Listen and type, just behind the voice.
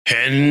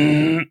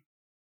Henshin.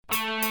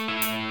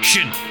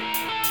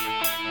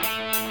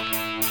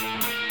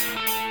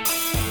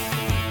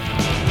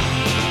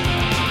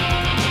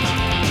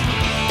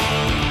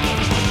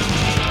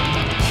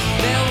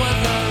 There was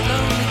a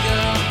lonely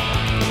girl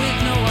with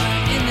no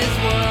one in this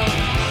world.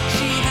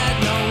 She had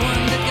no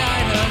one to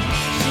guide her.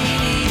 She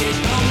needed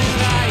Kamen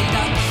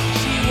Rider.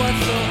 She was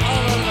so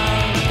all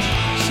alone.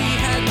 She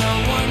had no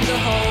one to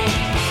hold.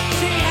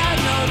 She had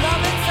no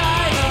love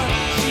inside her.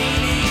 She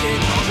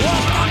needed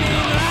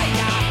Kamen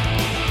Rider.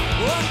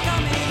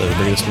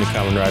 Everybody, this is me,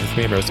 Kamen Rider. With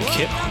me, I was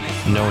Kip,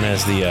 known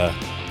as the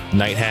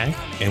Night Hag,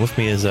 and with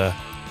me is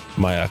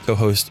my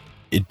co-host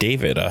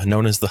David,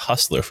 known as the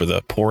Hustler for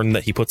the porn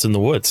that he puts in the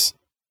woods.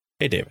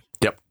 Hey, David.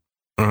 Yep.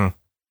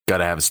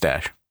 Gotta have a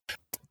stash.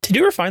 Did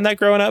you ever find that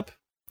growing up?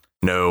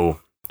 No.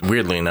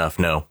 Weirdly enough,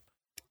 no.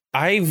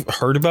 I've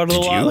heard about it a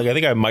Did lot. you? Like, I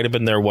think I might have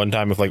been there one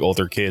time with like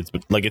older kids,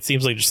 but like it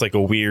seems like just like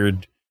a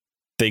weird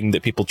thing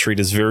that people treat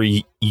as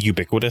very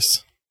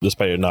ubiquitous,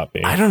 despite it not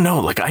being. I don't know.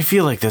 Like, I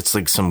feel like that's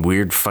like some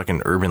weird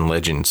fucking urban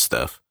legend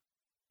stuff.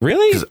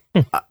 Really?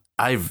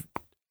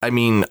 I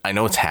mean, I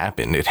know it's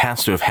happened. It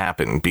has to have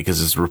happened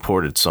because it's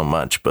reported so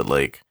much, but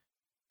like,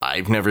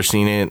 I've never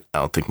seen it. I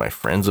don't think my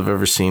friends have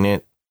ever seen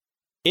it.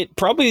 It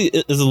probably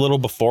is a little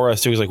before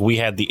us too. Because like we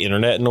had the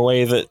internet in a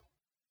way that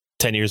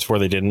 10 years before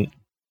they didn't,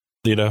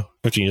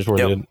 15 years before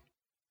they didn't.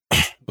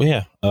 But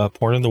yeah,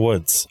 porn in the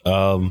woods.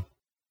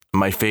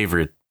 My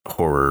favorite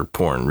horror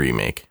porn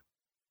remake.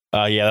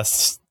 Yeah,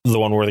 that's the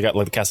one where they got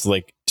like the cast of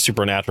like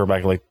Supernatural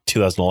back in like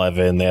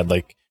 2011. They had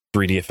like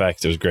 3D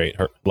effects. It was great.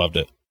 Loved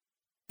it.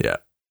 Yeah.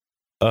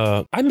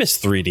 I miss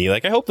 3D.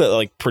 Like, I hope that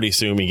like pretty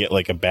soon we get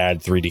like a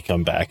bad 3D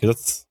comeback.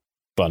 That's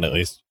fun, at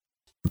least.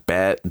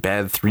 Bad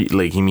 3,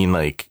 like, you mean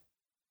like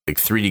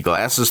 3D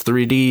glasses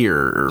 3D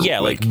or yeah,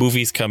 like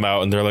movies come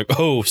out and they're like,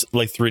 oh,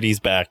 like 3D's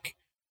back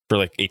for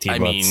like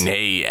 18 months. I mean,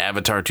 hey,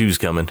 Avatar 2's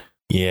coming.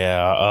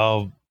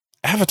 Yeah.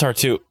 Avatar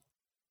 2.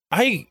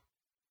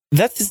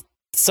 That's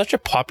such a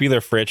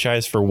popular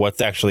franchise for what's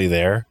actually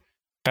there.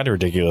 Kind of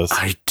ridiculous.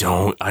 I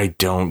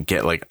don't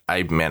get, like,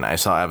 I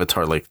saw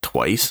Avatar like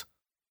twice,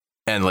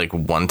 and like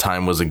one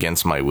time was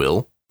against my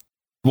will.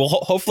 Well,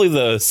 hopefully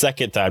the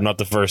second time, not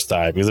the first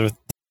time, because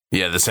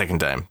Yeah, the second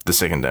time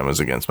was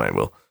against my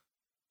will.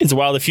 it's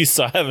wild if you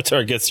saw Avatar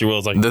against your will.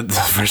 It's like The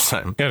first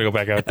time, gotta go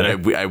back out there.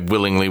 and I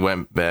willingly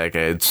went back.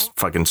 I had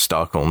fucking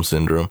Stockholm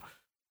syndrome.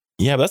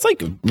 Yeah, that's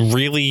like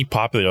really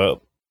popular.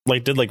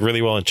 Like, did like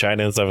really well in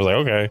China and stuff. I was like,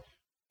 okay,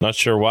 not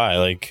sure why.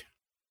 Like,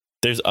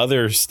 there's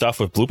other stuff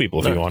with blue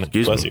people if you want it.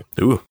 Bless you.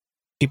 Ooh.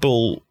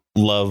 People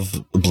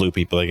love blue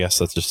people, I guess.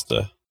 That's just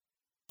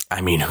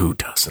I mean, who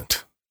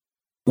doesn't?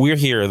 we're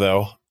here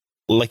though,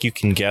 like you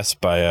can guess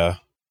by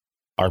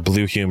our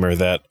blue humor,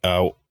 that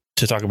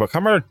to talk about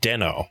Comrade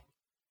Deno.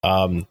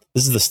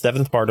 This is the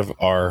 7th part of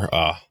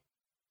our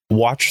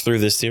watch through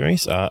this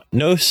series.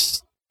 No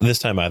this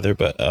time either,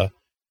 but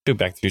do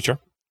Back to the Future.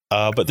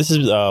 But this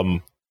is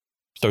so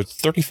it's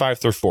 35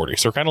 through 40.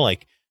 So we're kind of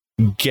like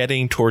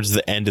getting towards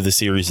the end of the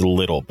series a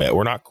little bit.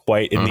 We're not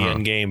quite in the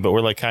end game, but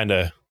we're like kind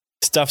of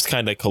stuff's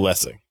kind of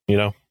coalescing, you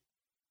know?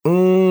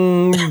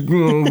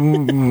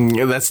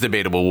 That's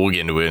debatable. We'll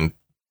get into it.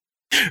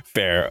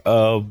 Fair.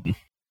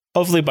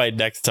 Hopefully by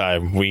next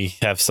time we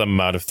have some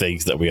amount of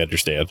things that we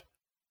understand.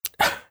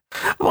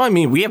 Well, I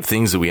mean, we have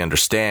things that we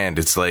understand.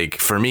 It's like,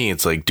 for me,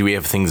 it's like, do we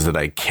have things that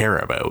I care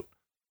about?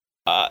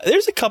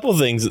 There's a couple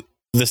things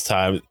this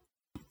time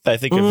that I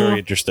think are very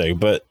interesting,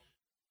 but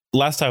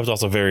last time was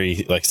also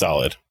very like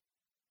solid.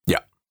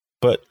 Yeah.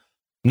 But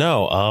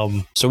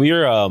no, so we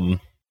are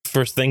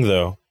first thing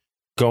though,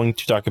 going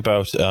to talk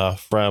about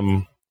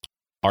from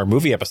our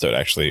movie episode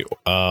actually.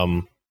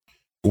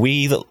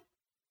 We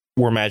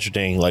were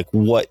imagining like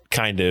what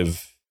kind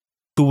of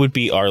who would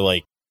be our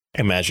like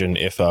imagine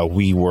if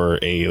we were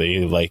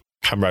a like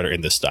Kamen Rider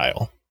in this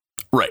style.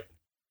 Right.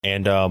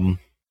 And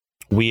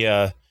we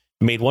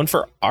made one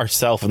for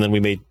ourselves, and then we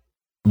made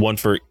one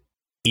for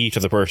each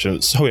of the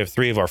person. So we have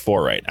 3 of our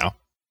 4 right now.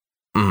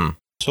 Mm-hmm.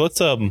 So let's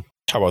talk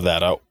about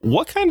that.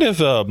 What kind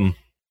of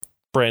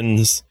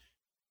friends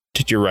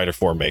did your Rider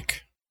 4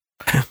 make?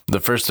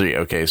 The first 3.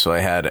 Okay, so I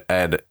had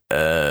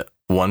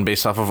one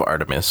based off of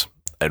Artemis.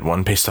 I had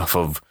one based off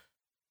of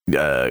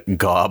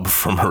Gob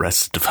from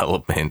Arrested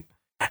Development.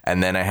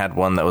 And then I had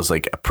one that was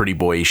like a pretty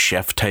boy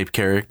chef type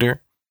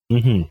character.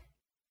 Mm-hmm.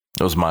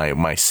 That was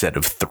my set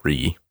of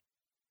 3.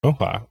 Oh,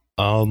 wow.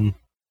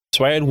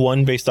 So I had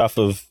one based off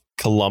of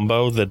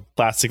Columbo, the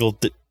classical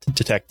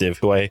detective,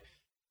 who I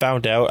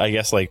found out, I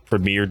guess, like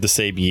premiered the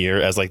same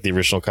year as like the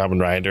original Kamen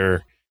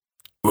Rider.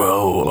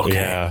 Whoa, okay.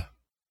 Yeah.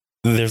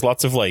 There's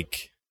lots of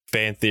like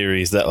fan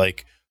theories that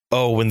like,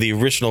 oh, when the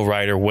original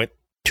Rider went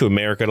to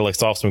America to like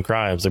solve some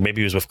crimes, like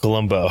maybe he was with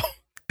Columbo,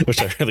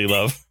 which I really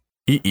love.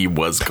 He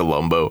was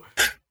Columbo.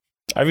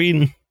 I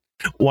mean,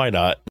 why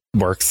not?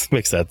 Works.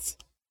 Makes sense.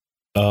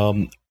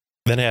 Then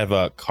I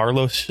have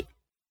Carlos,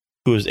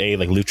 who is a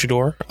like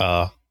luchador.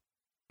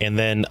 And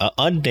then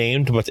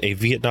unnamed, but a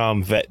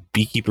Vietnam vet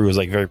beekeeper who was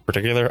like very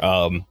particular.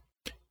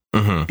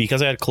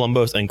 Because I had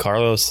Columbus and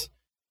Carlos,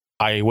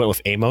 I went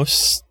with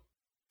Amos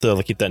to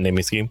like keep that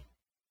naming scheme.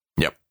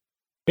 Yep.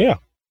 Yeah.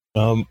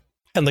 And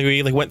like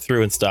we like went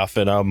through and stuff,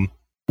 and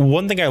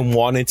one thing I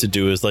wanted to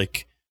do is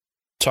like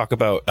talk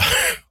about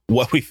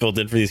what we filled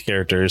in for these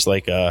characters,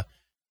 like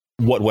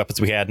what weapons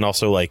we had, and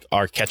also like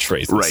our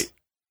catchphrases. Right.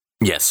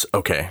 Yes.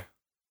 Okay.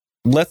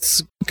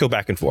 Let's go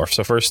back and forth.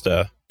 So first,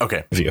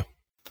 Okay. review.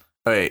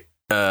 All right.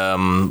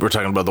 We're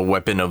talking about the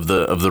weapon of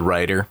the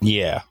rider.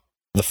 Yeah,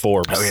 the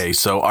Forbes. Okay,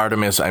 so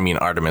Artemis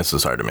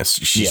is Artemis.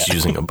 She's Yeah.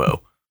 using a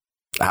bow.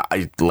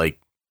 I like.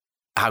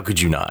 How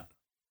could you not?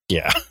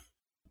 Yeah.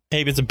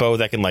 Maybe it's a bow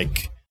that can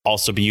like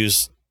also be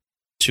used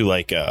to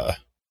like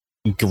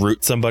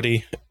Groot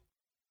somebody.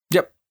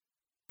 Yep.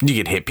 You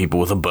could hit people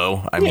with a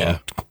bow. I Yeah. mean,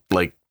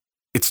 like,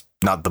 it's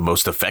not the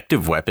most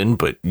effective weapon,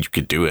 but you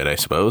could do it, I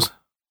suppose.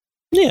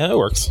 Yeah, it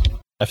works.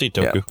 After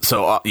Toku. Yeah.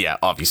 So yeah,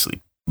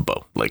 obviously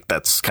bow. Like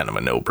that's kind of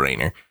a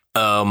no-brainer.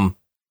 And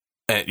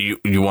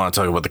you want to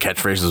talk about the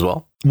catchphrase as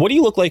well? What do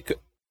you look like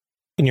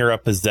when you're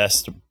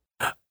possessed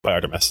by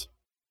Artemis?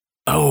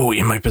 Oh,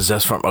 in my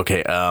possessed form.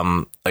 Okay.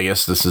 I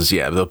guess this is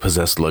the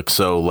possessed look.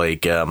 So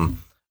like I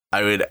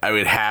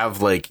would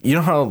have like, you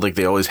know how like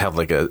they always have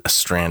like a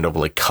strand of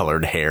like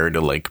colored hair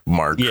to like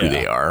mark who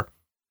they are.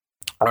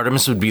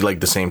 Artemis would be like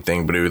the same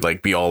thing, but it would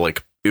like be all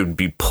like it would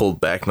be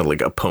pulled back into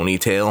like a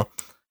ponytail,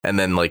 and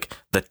then like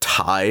the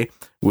tie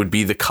would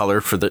be the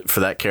color for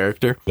that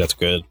character. That's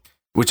good.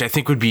 Which I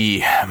think would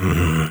be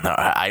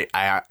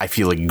I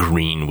feel like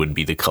green would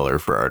be the color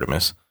for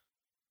Artemis.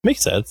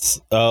 Makes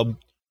sense. What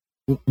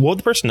would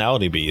the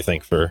personality be, you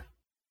think, for?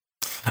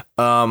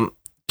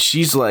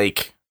 She's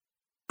like,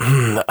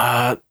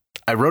 I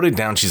wrote it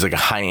down. She's like a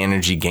high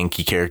energy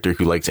Genki character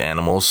who likes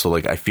animals. So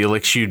like, I feel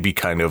like she would be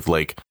kind of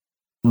like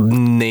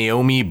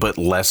Naomi, but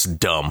less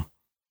dumb.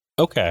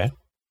 Okay.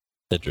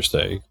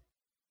 Interesting.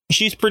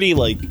 She's pretty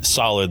like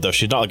solid though.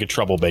 She's not like a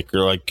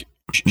troublemaker. Like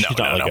she's not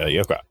like a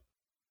okay.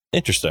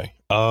 Interesting.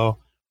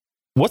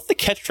 What's the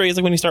catchphrase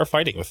like when you start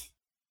fighting with?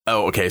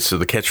 Oh, okay. So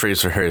the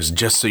catchphrase for her is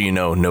 "Just so you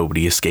know,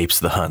 nobody escapes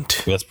the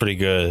hunt." That's pretty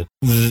good.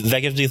 That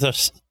gives you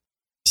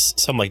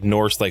some like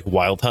Norse like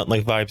Wild Hunt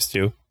like vibes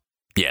too.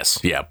 Yes.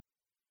 Yeah.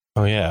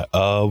 Oh yeah.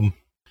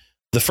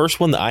 The first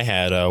one that I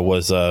had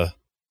was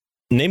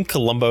named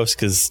Columbus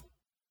because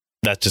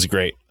that's just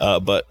great.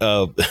 But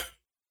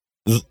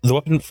the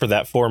weapon for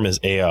that form is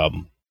a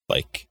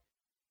like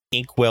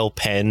inkwell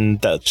pen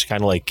that's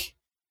kind of like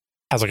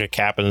has like a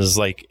cap and is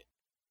like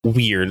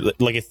weird.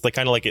 Like it's like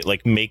kind of like it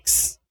like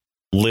makes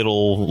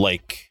little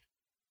like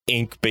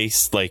ink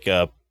based like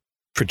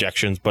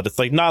projections, but it's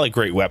like not a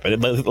great weapon.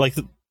 Like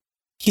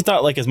he's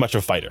not like as much of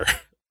a fighter.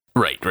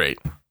 Right.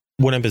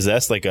 When I'm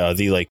possessed, like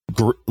the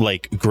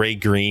like gray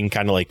green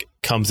kind of like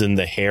comes in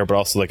the hair, but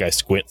also like I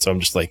squint, so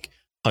I'm just like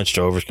hunched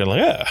over, kind of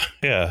like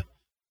yeah,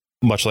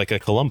 much like a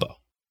Columbo.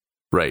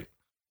 Right.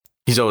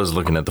 He's always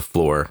looking at the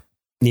floor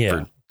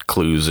for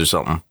clues or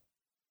something.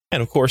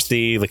 And of course,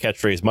 the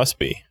catchphrase must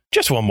be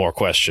just one more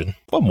question,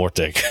 one more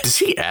thing. Does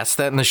he ask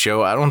that in the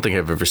show? I don't think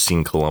I've ever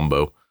seen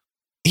Columbo.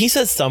 He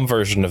says some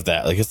version of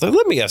that, like it's like,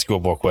 let me ask you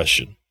one more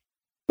question,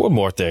 one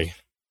more thing,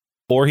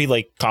 or he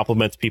like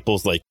compliments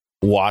people's like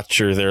watch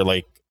or their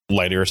like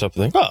lighter or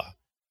something. Like, oh,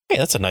 hey,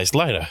 that's a nice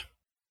lighter.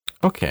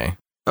 Okay.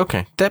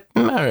 That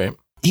all right.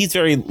 He's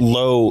very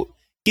low.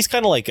 He's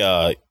kind of like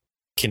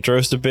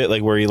Kintrost a bit,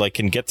 like where he like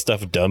can get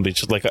stuff done, but he's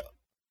just like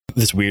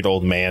this weird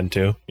old man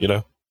too, you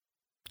know.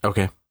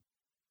 Okay.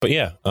 But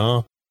yeah,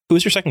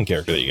 who's your second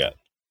character that you got?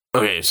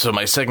 Okay, so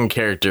my second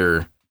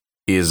character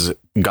is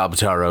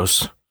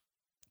Gobtaros,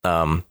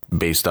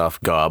 based off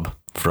Gob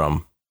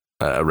from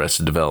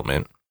Arrested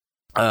Development.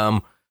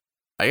 I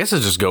guess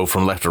I'll just go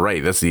from left to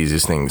right. That's the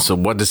easiest thing. So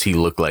what does he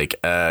look like?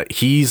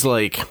 He's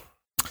like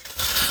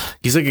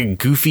a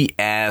goofy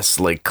ass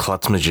like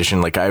klutz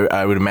magician. Like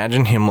I would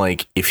imagine him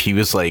like if he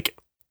was like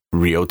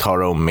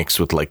Ryotaro mixed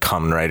with like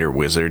Kamen Rider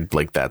Wizard.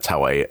 Like that's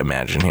how I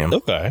imagine him.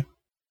 Okay.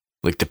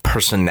 Like the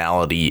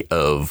personality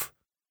of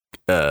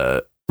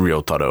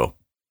Ryotaro,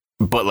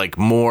 but like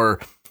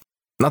more,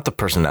 not the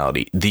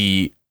personality,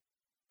 the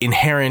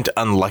inherent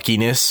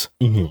unluckiness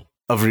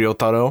of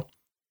Ryotaro,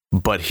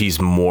 but he's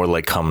more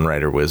like Kamen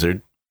Rider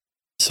Wizard.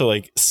 So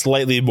like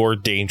slightly more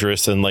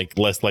dangerous and like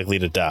less likely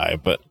to die,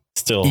 but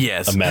still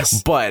a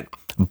mess. But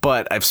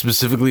I've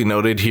specifically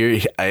noted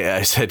here,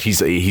 I said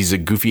he's a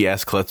goofy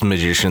ass klutz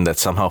magician that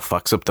somehow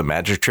fucks up the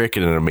magic trick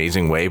in an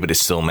amazing way, but it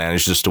still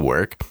manages to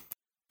work.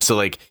 So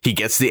like he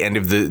gets the end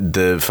of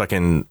the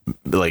fucking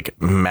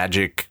like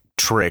magic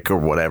trick or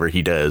whatever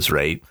he does,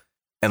 right?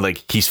 And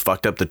like he's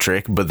fucked up the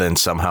trick, but then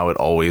somehow it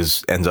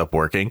always ends up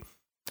working.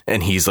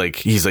 And he's like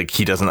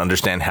he doesn't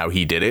understand how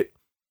he did it.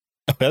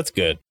 That's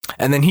good.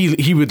 And then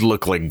he would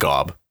look like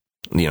Gob.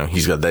 You know,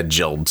 he's got that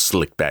gelled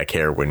slick back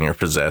hair when you're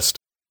possessed.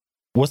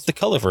 What's the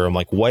color for him?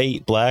 Like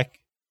white, black?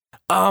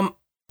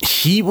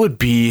 He would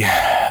be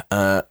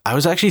I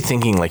was actually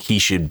thinking like he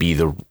should be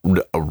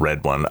a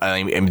red one.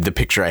 I mean, the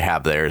picture I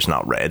have there is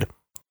not red,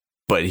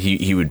 but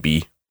he would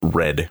be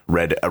red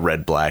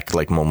black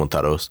like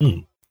Momotaro's.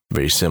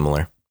 Very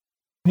similar.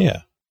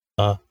 Yeah.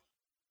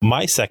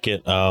 My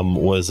second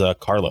was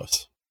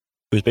Carlos.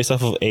 It was based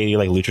off of a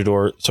like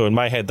luchador. So in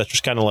my head, that's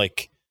just kind of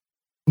like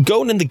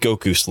going in the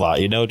Goku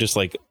slot, you know, just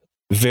like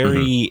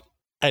very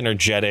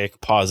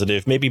energetic,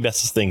 positive, maybe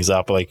messes things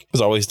up, like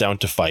was always down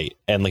to fight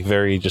and like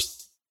very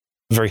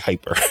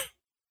hyper,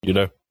 you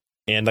know?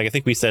 And like I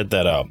think we said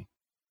that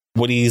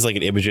when he's like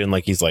an Imogen,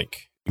 like he's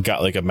like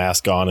got like a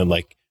mask on, and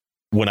like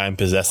when I'm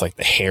possessed, like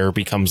the hair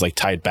becomes like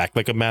tied back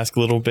like a mask a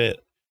little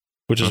bit,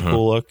 which is a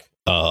cool look.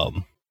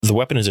 The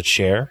weapon is a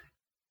chair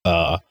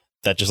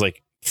that just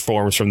like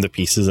forms from the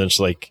pieces, and it's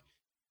like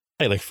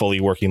a like fully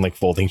working like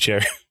folding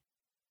chair.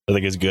 I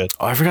think it's good.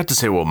 Oh, I forgot to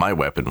say what my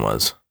weapon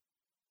was.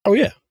 Oh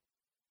yeah.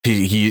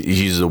 He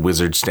uses a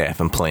wizard staff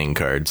and playing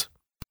cards.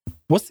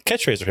 What's the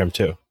catchphrase for him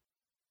too?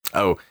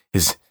 Oh,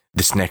 this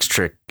next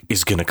trick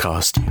is gonna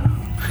cost you,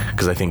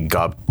 because I think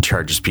God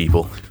charges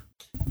people.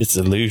 It's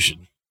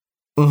illusion.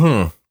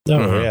 Mm-hmm.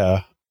 Oh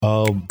yeah.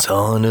 It's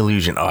all an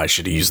illusion. Oh, I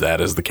should have used that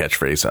as the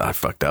catchphrase. I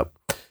fucked up.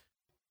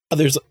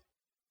 There's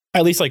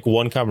at least like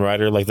one Kamen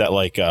Rider like that,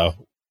 like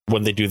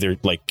when they do their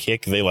like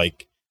kick, they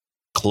like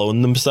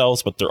clone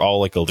themselves, but they're all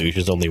like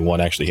illusions. Only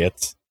one actually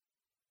hits.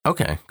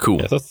 Okay,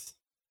 cool. Yeah, that's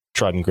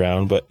trodden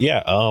ground. But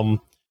yeah,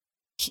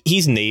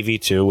 he's Navy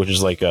too, which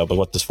is like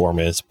what this form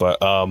is. But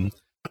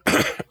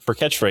for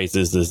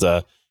catchphrases is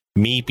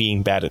me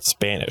being bad at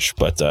Spanish,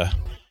 but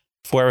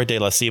fuera de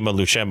la cima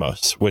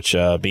luchemos, which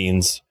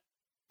means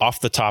off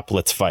the top,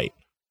 let's fight.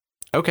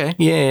 Okay,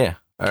 yeah.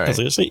 All right.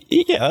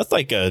 Yeah,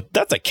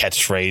 that's a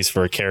catchphrase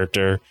for a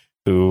character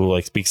who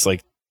like speaks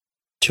like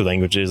 2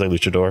 languages, like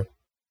luchador.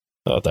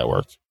 I thought that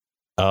worked.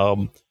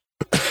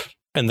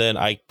 And then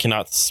I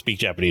cannot speak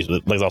Japanese,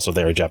 but like also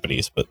they're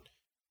Japanese, but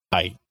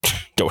I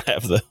don't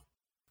have the.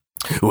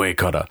 Ue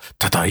kara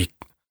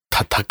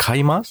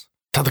tatakaimasu?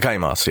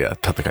 Tatakaimasu, yeah,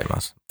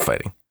 tatakaimasu.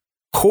 Fighting.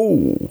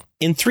 Oh,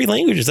 In 3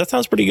 languages, that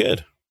sounds pretty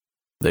good.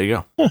 there you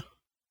go. Huh.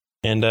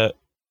 And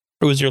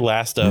who was your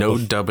last? No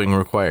dubbing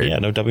required. Yeah,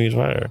 no dubbing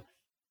required.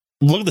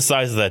 Look at the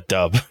size of that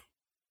dub.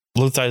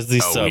 Look at the size of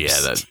these subs.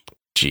 Yeah, that.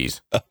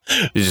 Jeez,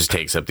 it just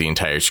takes up the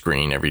entire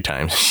screen every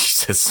time he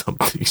says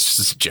something. It's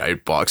just a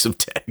giant box of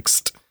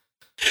text.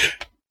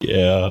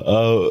 Yeah.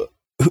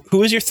 Who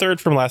was your third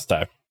from last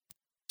time?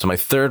 So my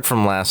third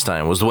from last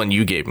time was the one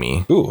you gave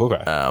me. Ooh,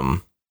 okay.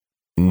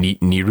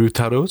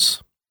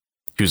 Nirutaros,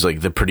 who's like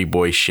the pretty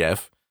boy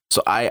chef.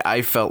 So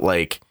I felt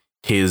like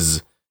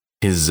his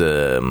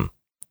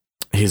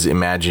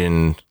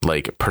imagined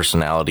like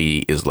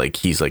personality is like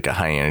he's like a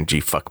high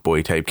energy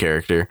fuckboy type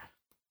character.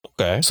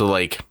 Okay. So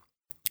like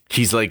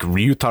he's like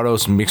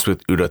Ryutaros mixed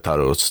with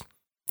Urataros,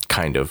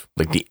 kind of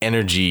like the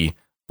energy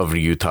of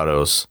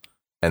Ryutaros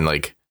and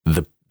like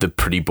the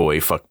pretty boy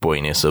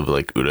fuckboyness of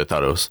like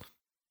Urataros.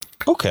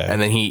 Okay.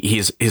 And then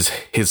his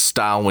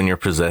style when you're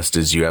possessed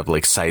is you have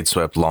like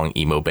sideswept long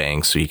emo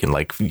bangs, so you can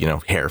like, you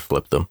know, hair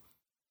flip them.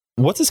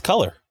 What's his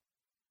color?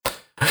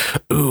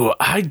 Ooh,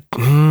 I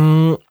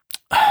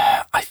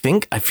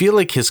feel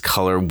like his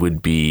color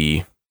would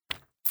be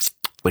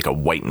like a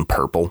white and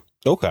purple.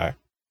 Okay.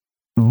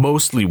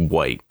 Mostly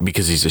white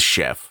because he's a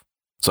chef.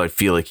 So I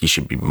feel like he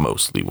should be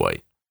mostly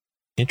white.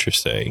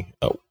 Interesting.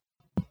 Oh,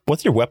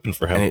 what's your weapon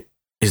for him? And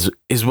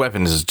his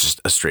weapon is just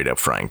a straight up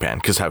frying pan,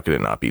 because how could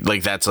it not be?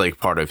 Like that's like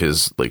part of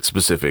his like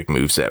specific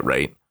moveset,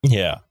 right?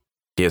 Yeah.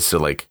 He has to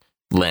like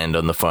land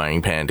on the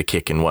frying pan to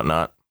kick and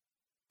whatnot.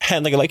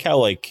 And like I like how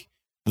like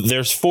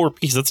there's 4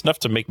 pieces. That's enough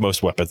to make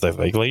most weapons, I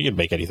think. Like you can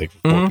make anything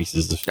for 4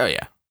 pieces of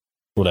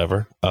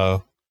whatever.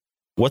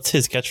 What's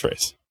his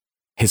catchphrase?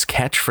 His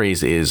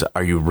catchphrase is,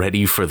 "Are you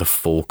ready for the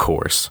full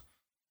course?"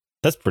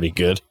 That's pretty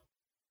good.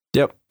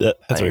 Yep. That's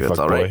I think very that's fuck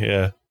all boy,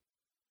 right.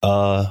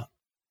 yeah.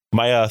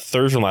 My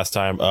third from last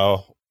time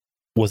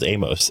was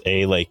Amos,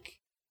 a like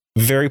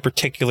very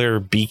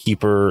particular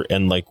beekeeper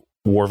and like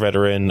war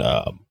veteran.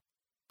 And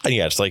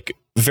yeah, it's like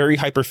very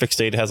hyper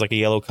fixated, has like a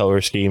yellow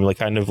color scheme, like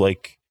kind of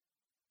like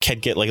can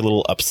get like a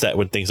little upset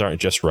when things aren't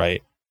just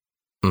right.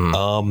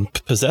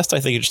 Possessed,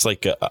 I think it's just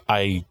like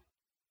I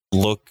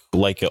look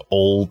like an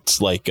old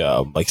like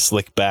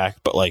slick back,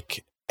 but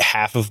like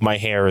half of my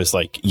hair is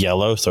like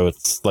yellow, so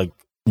it's like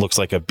looks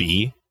like a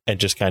bee, and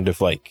just kind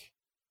of like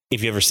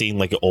if you ever seen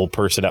like an old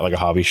person at like a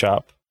hobby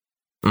shop,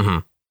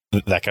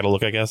 that kind of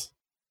look, I guess.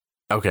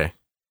 Okay.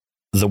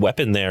 The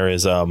weapon there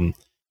is a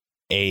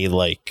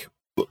like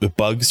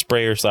bug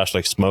sprayer /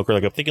 like smoker.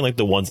 Like I'm thinking like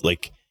the ones that,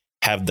 like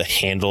have the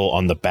handle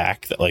on the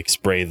back that like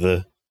spray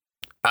the.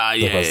 Like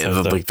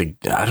the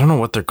I don't know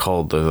what they're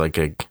called. They're like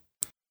a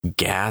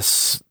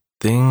gas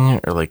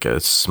thing or like a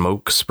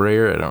smoke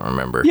sprayer. I don't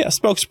remember. Yeah,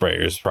 smoke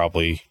sprayer is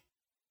probably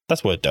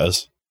that's what it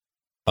does.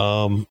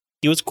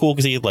 He was cool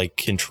because he could like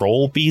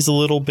control bees a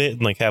little bit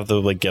and like have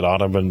them like get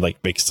on him and like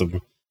make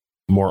some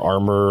more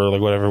armor or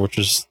like whatever, which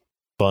is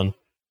fun.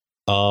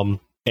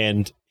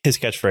 And his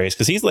catchphrase,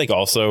 because he's like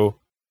also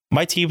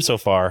my team so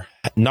far,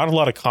 not a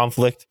lot of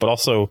conflict, but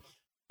also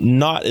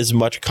not as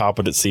much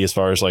competency as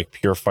far as like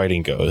pure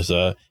fighting goes.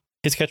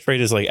 His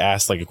catchphrase is like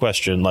asked like a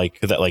question like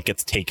that like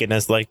gets taken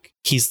as like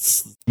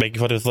he's making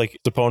fun of like his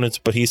opponents,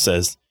 but he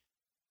says,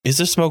 "Is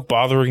this smoke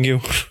bothering you?"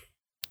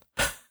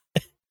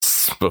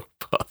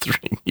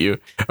 bothering you.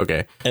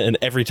 Okay. And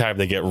every time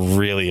they get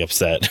really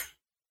upset.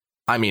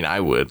 I mean, I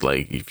would,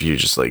 like, if you're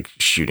just like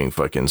shooting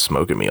fucking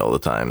smoke at me all the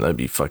time, that'd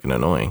be fucking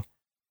annoying.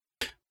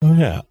 Oh,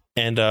 yeah.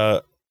 And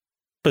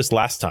this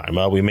last time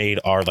we made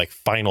our like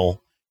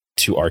final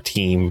to our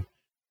team,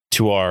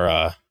 to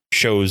our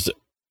show's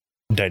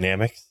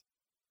dynamics.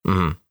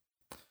 Mm-hmm.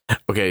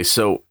 Okay,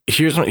 so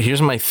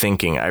here's my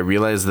thinking. I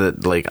realize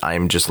that like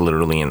I'm just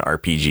literally an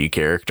RPG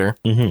character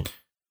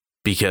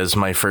because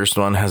my first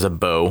one has a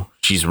bow.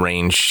 She's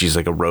ranged. She's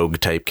like a rogue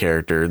type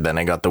character. Then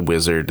I got the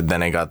wizard.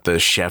 Then I got the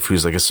chef,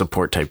 who's like a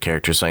support type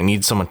character. So I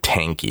need someone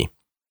tanky.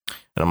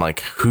 And I'm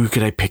like, who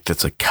could I pick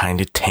that's like kind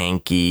of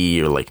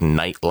tanky or like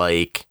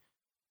knight-like?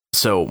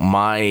 So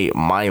my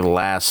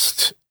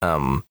last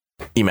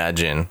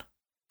Imagine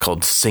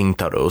called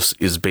Saintaros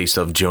is based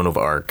off Joan of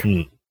Arc.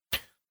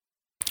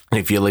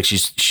 I feel like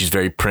she's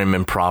very prim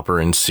and proper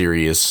and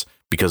serious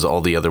because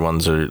all the other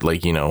ones are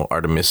like, you know,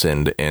 Artemis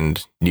and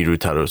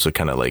Nirutaros are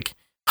kind of like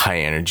high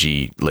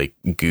energy, like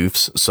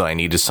goofs. So I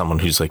needed someone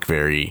who's like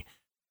very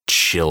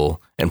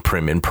chill and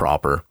prim and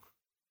proper.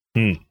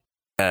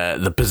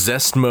 The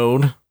possessed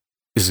mode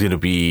is going to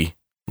be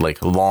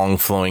like long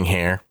flowing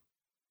hair,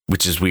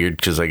 which is weird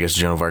because I guess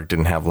Joan of Arc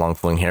didn't have long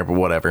flowing hair, but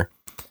whatever.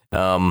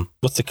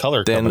 What's the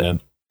color coming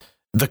in?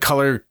 The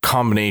color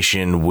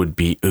combination would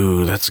be,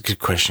 ooh, that's a good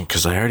question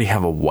because I already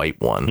have a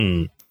white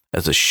one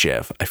as a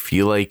chef. I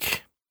feel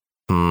like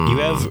you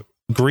have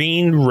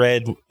green,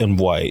 red, and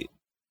white,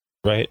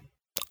 right?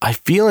 I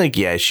feel like,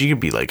 yeah, she could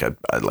be like a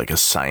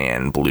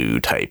cyan blue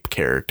type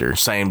character,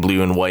 cyan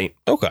blue and white.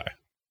 Okay.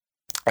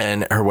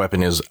 And her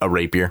weapon is a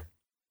rapier.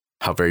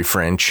 How very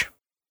French.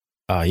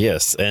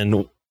 Yes.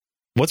 And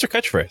what's her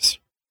catchphrase?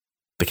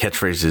 The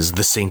catchphrase is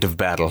 "The Saint of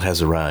Battle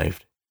has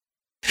arrived."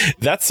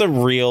 That's a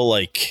real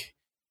like.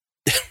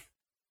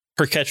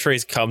 Her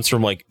catchphrase comes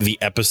from like the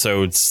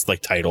episode's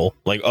like title,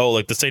 like, oh,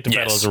 like the Saint of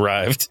Battle has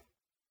arrived.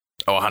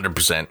 Oh,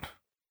 100%.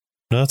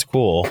 No, that's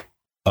cool.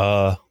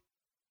 I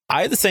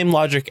had the same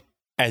logic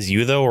as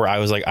you though, where I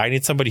was like, I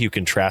need somebody who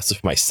contrasts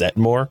with my set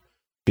more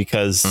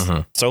because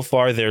so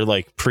far they're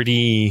like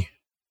pretty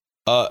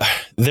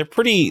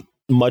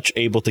much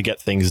able to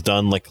get things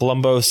done. Like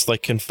Columbus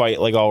like can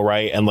fight like all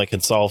right and like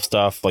can solve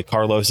stuff. Like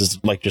Carlos is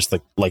like just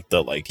like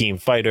the like team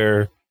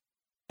fighter.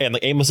 And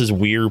like Amos is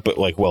weird, but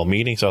like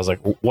well-meaning. So I was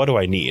like, what do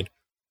I need?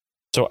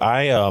 So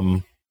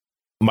I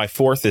my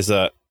fourth is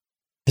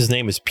his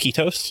name is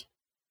Pitos,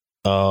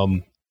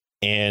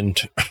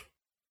 and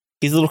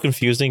he's a little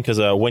confusing because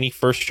when he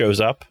first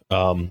shows up,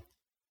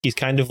 he's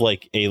kind of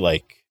like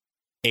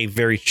a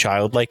very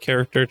childlike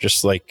character,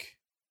 just like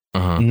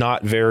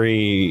not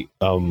very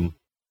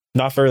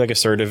like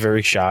assertive,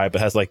 very shy,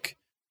 but has like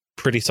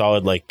pretty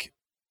solid like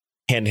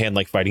hand-to-hand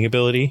like fighting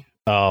ability.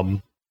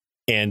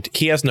 And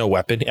he has no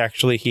weapon.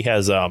 Actually, he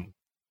has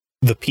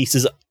the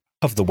pieces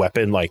of the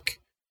weapon like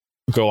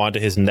go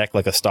onto his neck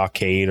like a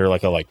stockade or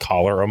like a like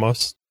collar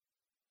almost.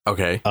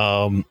 Okay.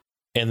 And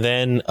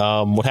then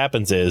what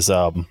happens is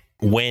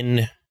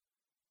when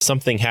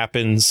something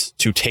happens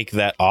to take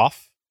that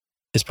off,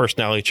 his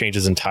personality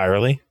changes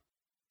entirely.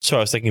 So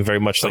I was thinking very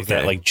much like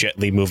that like Jet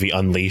Li movie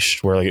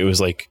Unleashed, where like it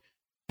was like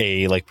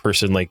a like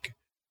person like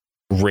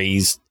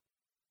raised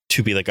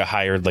to be like a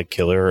hired like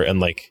killer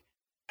and like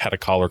had a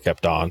collar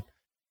kept on.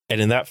 And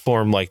in that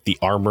form, like the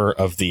armor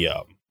of the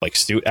like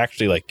suit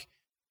actually like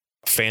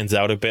fans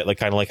out a bit, like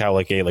kind of like how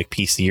like a like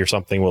PC or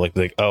something will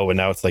like oh, and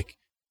now it's like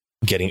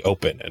getting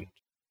open, and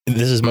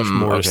this is much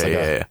more just like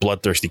a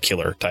bloodthirsty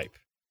killer type.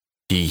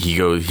 He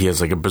has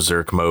like a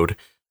berserk mode.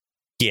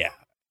 Yeah,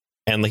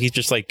 and like he's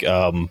just like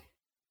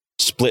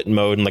split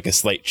mode and like a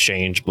slight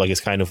change. Like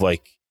it's kind of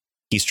like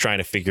he's trying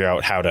to figure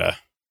out how to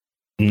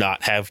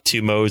not have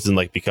two modes and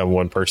like become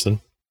one person.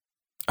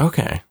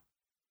 Okay.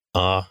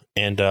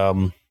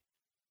 And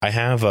I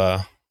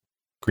have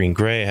green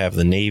gray, I have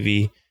the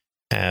navy,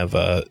 I have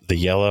the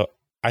yellow.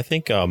 I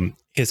think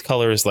his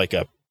color is like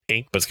a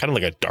pink, but it's kind of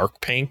like a dark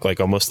pink,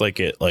 like almost like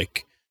it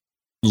like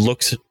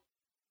looks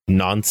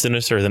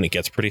non-sinister, then it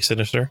gets pretty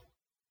sinister.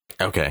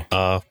 Okay.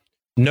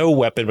 No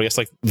weapon, but I guess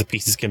like the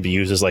pieces can be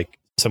used as like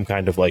some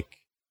kind of like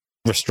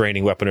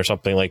restraining weapon or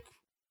something like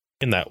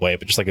in that way,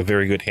 but just like a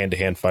very good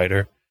hand-to-hand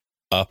fighter.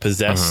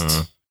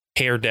 Possessed,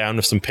 hair down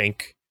with some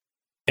pink.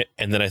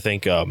 And then I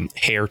think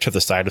hair to the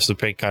side of some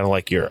pink, kind of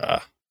like your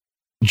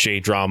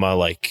J-drama,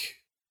 like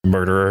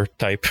murderer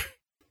type.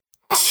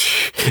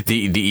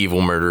 the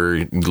evil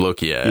murderer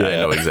look. Yeah, I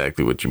know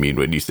exactly what you mean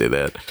when you say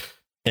that.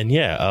 And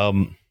yeah,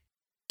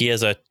 he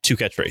has two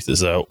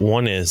catchphrases.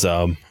 One is,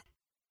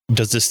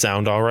 "Does this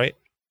sound all right?"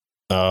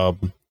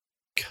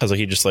 Because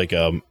he just like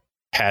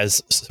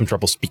has some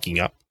trouble speaking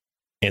up,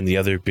 and the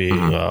other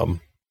being,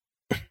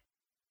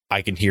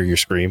 "I can hear your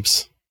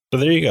screams." So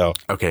there you go.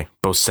 Okay,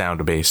 both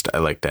sound based. I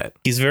like that.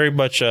 He's very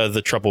much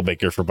the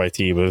troublemaker for my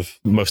team of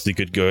mostly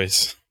good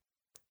guys.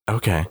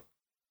 Okay.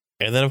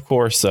 And then of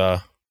course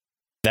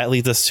that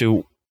leads us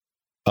to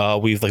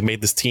we've like made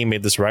this team,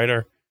 made this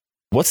writer.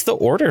 What's the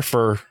order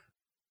for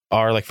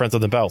our like friends on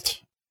the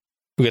belt?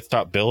 Who gets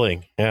top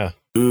billing? Yeah.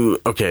 Ooh,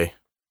 okay.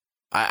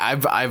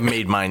 I've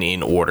made mine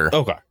in order.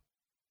 Okay.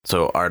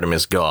 So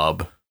Artemis,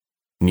 Gob,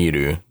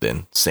 Niru,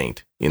 then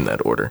Saint in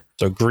that order.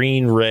 So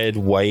green, red,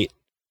 white,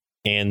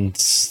 and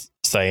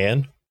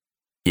cyan.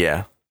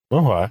 Yeah.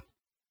 Okay.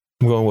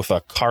 I'm going with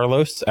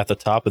Carlos at the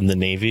top in the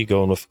navy.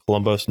 Going with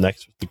Columbus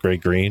next with the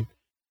gray-green.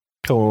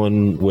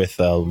 Going with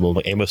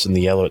Amos in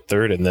the yellow at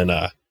third, and then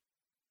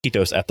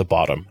Kitos at the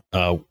bottom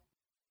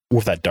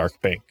with that dark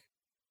pink.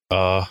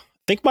 I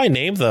think my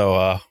name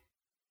though.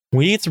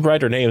 We need some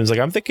writer names. Like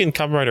I'm thinking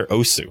Kamen Rider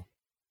Osu.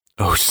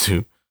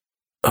 Osu.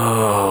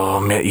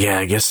 Oh man, yeah.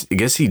 I guess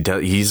he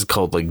does. He's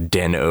called like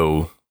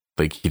Den-O.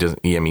 Like he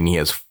doesn't. I mean, he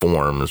has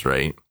forms,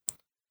 right?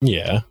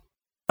 Yeah.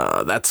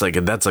 That's like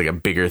a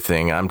bigger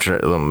thing. I'm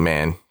trying. Oh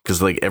man,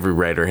 because like every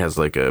writer has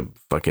like a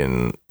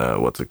fucking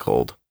what's it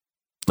called?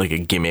 Like a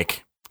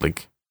gimmick.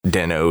 Like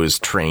Den-O's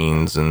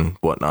trains and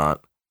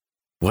whatnot.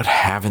 What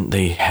haven't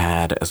they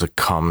had as a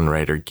Kamen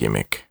Rider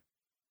gimmick?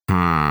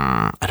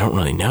 I don't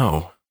really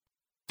know.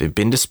 They've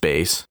been to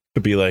space.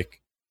 Could be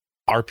like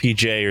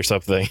RPJ or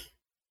something.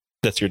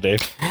 That's your name.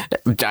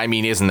 I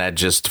mean, isn't that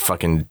just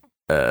fucking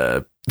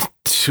which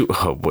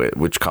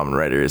Kamen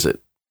Rider is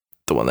it?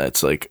 The one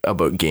that's like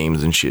about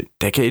games and shit.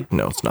 Decade?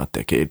 No, it's not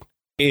Decade.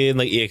 In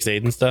like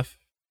EX8 and stuff.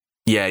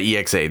 Yeah,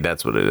 EX8,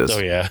 that's what it is. Oh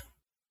yeah.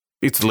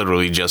 It's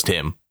literally just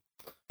him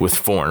with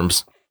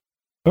forms.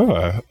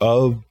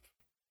 The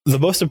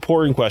most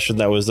important question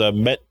that was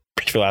met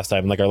for last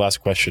time, like our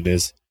last question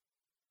is,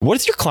 what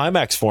does your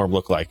climax form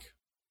look like?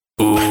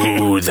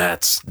 Ooh,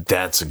 that's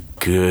a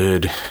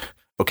good.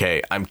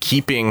 Okay, I'm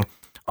keeping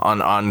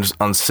on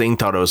Saint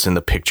Taros in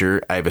the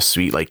picture. I have a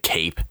sweet like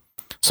cape,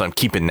 so I'm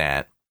keeping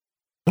that.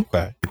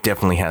 Okay, it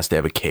definitely has to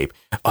have a cape.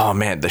 Oh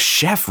man, the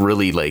chef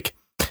really like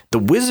the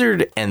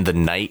wizard and the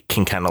knight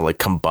can kind of like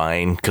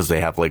combine because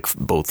they have like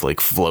both like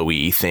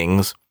flowy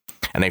things,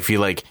 and I feel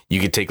like you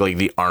could take like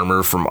the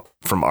armor from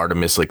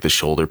Artemis, like the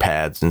shoulder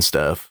pads and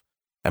stuff,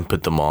 and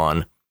put them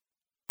on.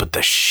 But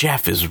the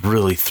chef is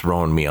really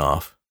throwing me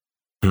off.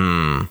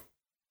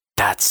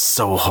 That's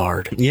so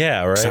hard.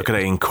 Yeah, right. So how could I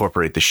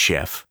incorporate the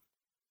chef?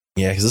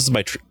 Yeah, because this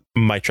is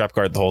my trap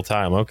card the whole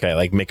time. Okay,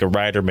 like make a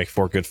rider, make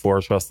 4 good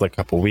forms, plus like a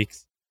couple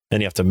weeks.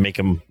 Then you have to make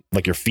them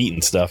like your feet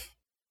and stuff.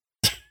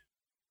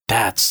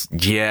 That's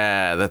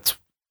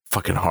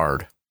fucking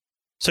hard.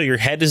 So your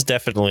head is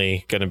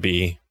definitely going to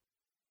be...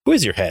 Who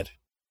is your head?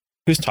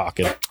 Who's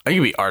talking? I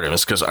could be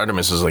Artemis, because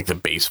Artemis is like the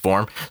base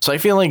form. So I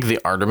feel like the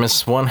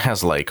Artemis one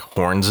has like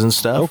horns and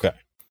stuff. Okay.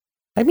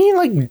 I mean,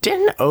 like,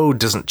 Den-O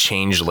doesn't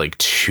change like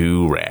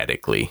too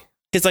radically.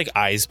 His like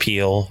eyes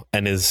peel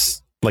and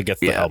his like gets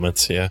the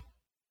helmets, yeah.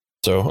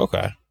 So,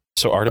 okay.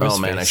 So Artemis... Oh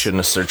man, I shouldn't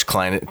have searched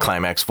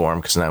climax form,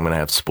 because now I'm going to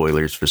have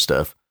spoilers for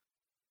stuff.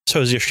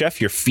 So is your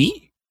chef your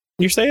feet,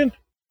 you're saying?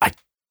 I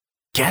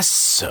guess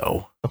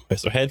so. Okay,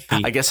 so head,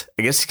 feet. I guess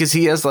because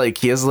he has like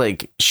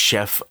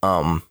chef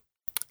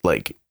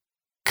like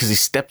because he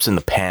steps in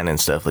the pan and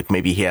stuff. Like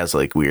maybe he has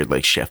like weird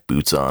like chef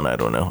boots on. I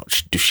don't know.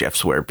 Do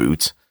chefs wear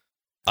boots?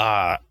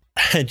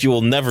 And you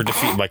will never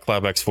defeat my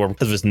climax form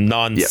because of his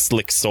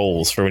non-slick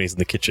soles for when he's in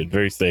the kitchen.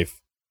 Very safe.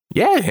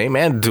 Yeah, hey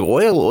man,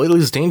 oil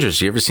is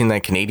dangerous. You ever seen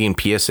that Canadian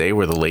PSA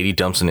where the lady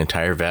dumps an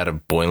entire vat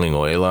of boiling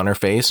oil on her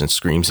face and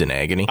screams in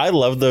agony? I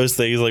love those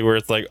things like where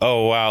it's like,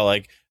 oh wow,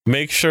 like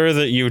make sure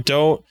that you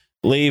don't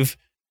leave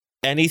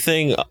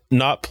anything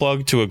not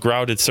plugged to a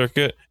grounded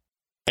circuit,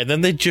 and then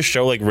they just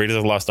show like Raiders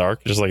of the Lost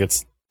Ark, just like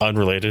it's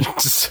unrelated.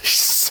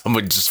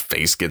 Someone just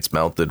face gets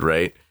melted,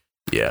 right?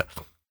 Yeah,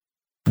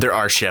 there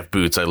are chef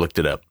boots. I looked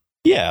it up.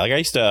 Yeah, like I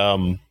used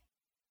to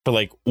for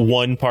like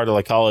one part of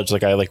like college,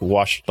 like I like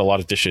washed a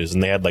lot of dishes,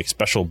 and they had like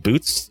special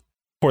boots,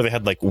 or they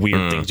had like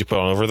weird things you put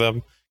on over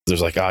them.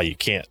 There's like, you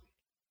can't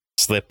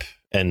slip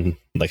and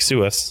like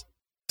sue us.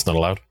 It's not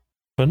allowed.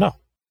 But no.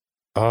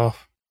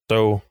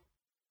 So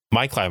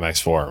my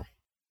climax form,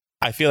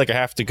 I feel like I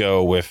have to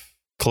go with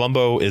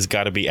Columbo is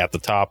got to be at the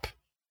top.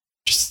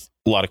 Just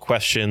a lot of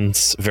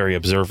questions, very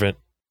observant.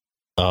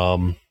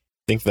 I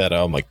think that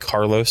like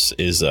Carlos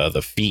is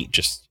the feet,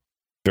 just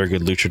very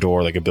good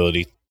luchador, like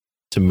ability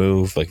to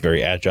move, like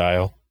very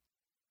agile.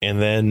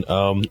 And then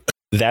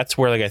that's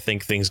where like I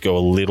think things go a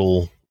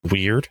little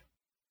weird,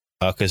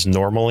 because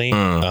normally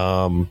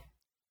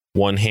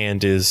one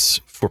hand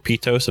is for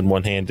Pitos and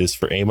one hand is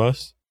for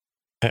Amos.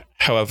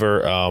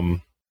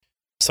 However,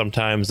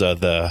 sometimes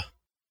the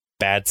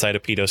bad side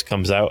of Pitos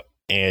comes out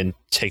and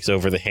takes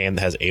over the hand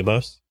that has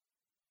Amos.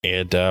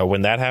 And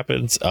when that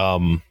happens,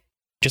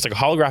 just like a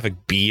holographic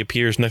B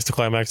appears next to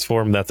climax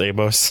form. That's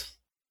Amos.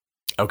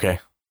 Okay.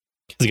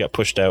 Because he got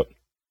pushed out.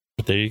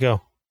 But there you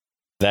go.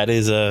 That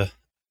is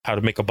how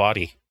to make a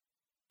body,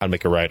 how to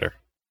make a rider.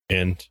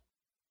 And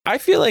I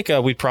feel like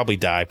we'd probably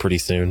die pretty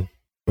soon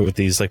with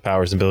these like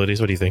powers and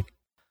abilities. What do you think?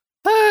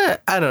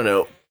 I don't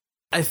know.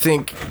 I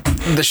think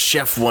the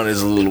chef one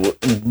is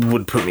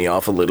would put me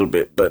off a little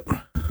bit, but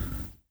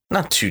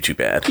not too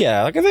bad.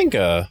 Yeah, like I think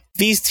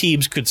these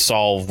teams could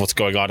solve what's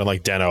going on in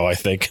like Den-O, I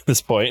think, at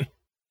this point.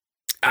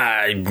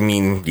 I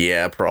mean,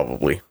 yeah,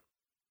 probably.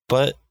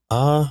 But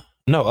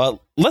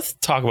no, let's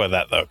talk about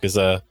that though,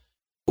 because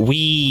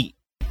we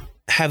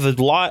have a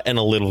lot and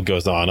a little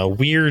goes on. A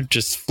weird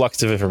just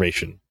flux of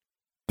information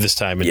this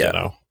time in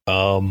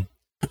Den-O.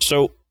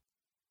 So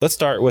let's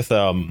start with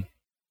the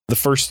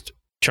first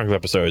chunk of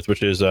episodes,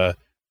 which is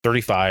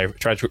 35,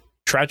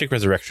 Tragic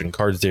Resurrection,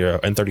 Card 0,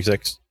 and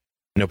 36,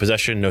 No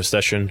Possession, No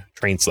Session,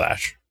 Train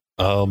Slash.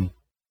 So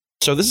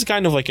this is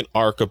kind of like an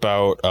arc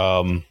about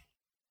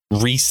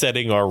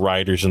resetting our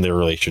riders in their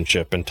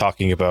relationship and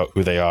talking about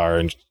who they are,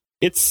 and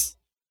there's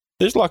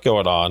a lot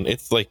going on.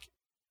 It's like,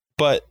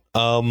 but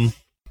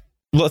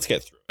let's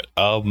get through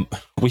it.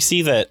 We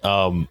see that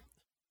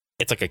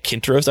it's like a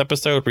Kintaros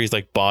episode where he's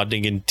like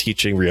bonding and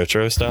teaching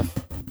Ryotaro stuff.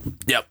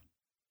 Yep.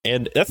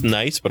 And that's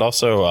nice, but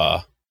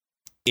also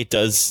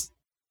it's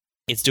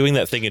doing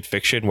that thing in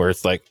fiction where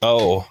it's like,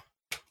 oh,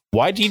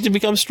 why do you need to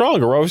become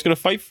stronger? We're always going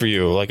to fight for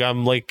you. Like,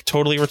 I'm like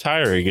totally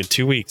retiring in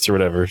 2 weeks or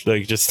whatever.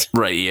 Like, just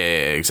right.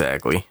 Yeah,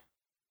 exactly.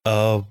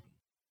 And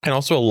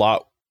also a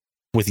lot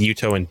with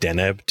Yuto and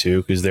Deneb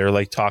too, because they're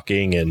like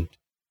talking, and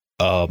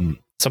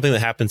something that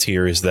happens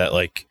here is that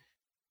like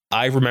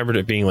I remembered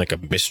it being like a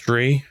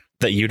mystery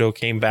that Yuto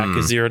came back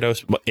as Zero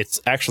Dose, but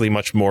it's actually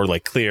much more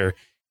like clear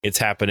it's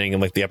happening in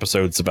like the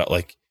episodes about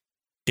like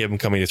him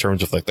coming to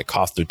terms with like the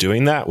cost of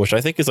doing that, which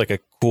I think is like a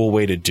cool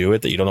way to do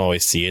it that you don't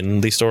always see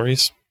in these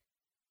stories.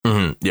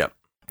 Yep.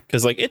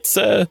 Because like it's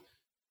a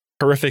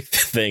horrific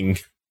thing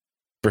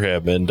for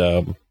him, and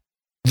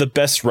the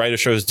best writer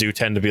shows do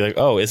tend to be like,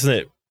 oh, isn't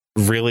it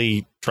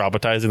really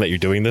traumatizing that you're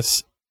doing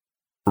this?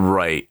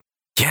 Right.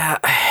 Yeah.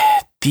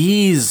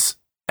 These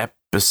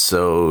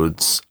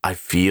episodes, I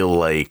feel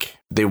like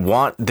they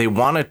want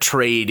to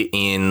trade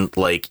in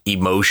like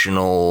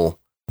emotional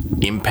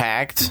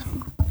impact,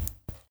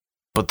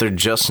 but they're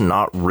just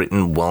not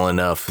written well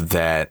enough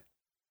that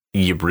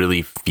you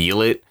really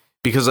feel it.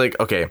 Because like,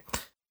 okay,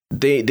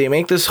 they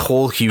make this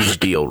whole huge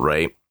deal,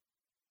 right,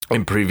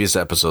 in previous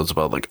episodes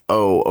about like,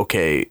 oh,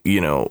 okay,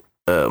 you know,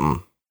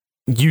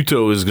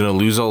 Yuto is gonna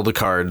lose all the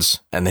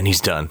cards and then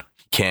he's done.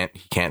 He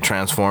can't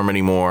transform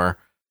anymore.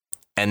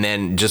 And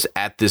then just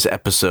at this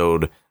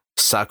episode,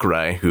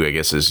 Sakurai, who I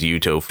guess is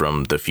Yuto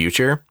from the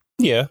future,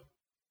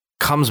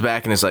 comes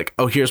back and is like,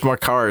 oh, here's more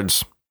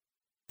cards.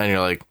 And you're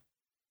like,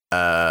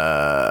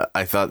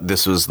 I thought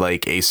this was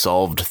like a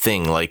solved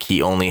thing. Like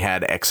he only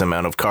had X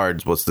amount of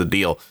cards. What's the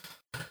deal?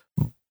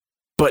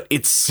 But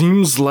it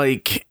seems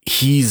like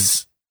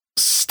he's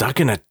stuck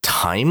in a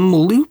time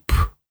loop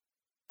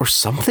or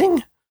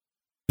something.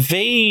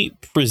 They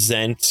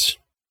present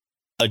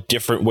a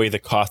different way the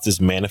cost is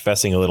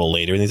manifesting a little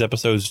later in these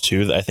episodes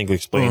too, that I think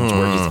explains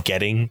where he's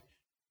getting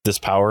this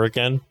power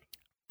again.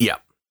 Yeah.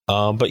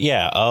 But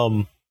yeah,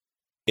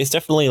 it's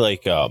definitely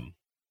like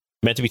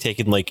meant to be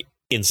taken like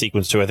in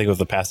sequence too. I think with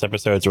the past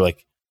episodes where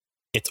like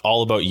it's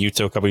all about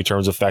Yuto coming to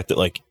terms with the fact that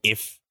like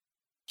if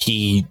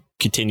he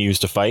continues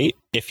to fight,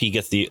 if he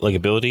gets the like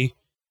ability,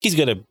 he's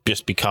gonna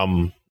just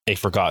become a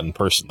forgotten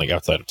person like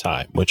outside of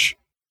time, which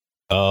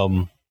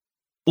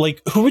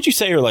like who would you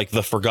say are like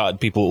the forgotten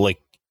people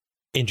like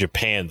in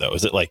Japan though?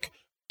 Is it like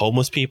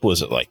homeless people?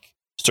 Is it like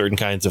certain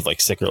kinds of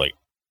like sick or like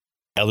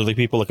elderly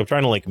people? Like I'm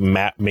trying to like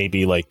map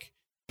maybe like,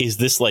 is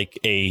this like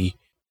a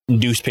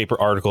newspaper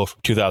article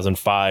from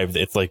 2005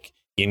 that it's like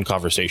in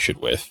conversation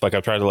with? Like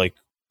I'm trying to like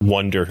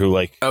wonder who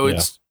like, oh,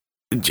 it's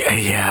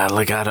yeah,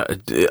 like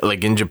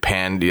like in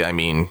Japan, I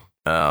mean,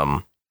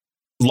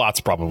 lots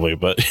probably,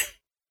 but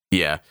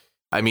yeah,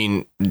 I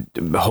mean,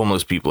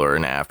 homeless people are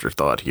an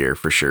afterthought here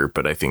for sure,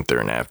 but I think they're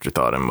an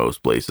afterthought in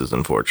most places,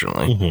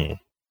 unfortunately.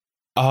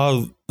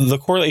 The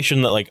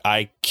correlation that like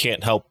I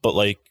can't help but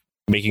like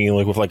making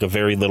like with like a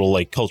very little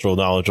like cultural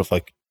knowledge of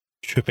like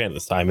Japan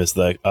this time is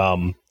that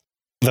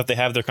that they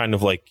have their kind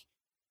of like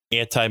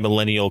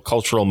anti-millennial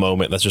cultural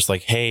moment that's just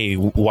like, hey,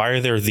 why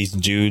are there these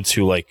dudes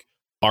who like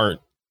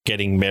aren't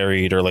getting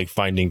married or like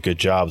finding good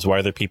jobs? Why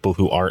are there people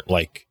who aren't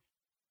like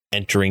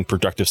entering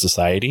productive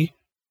society?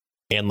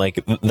 And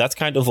like that's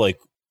kind of like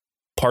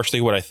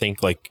partially what I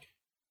think like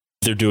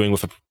they're doing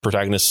with a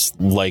protagonist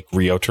like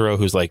Ryotaro,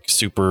 who's like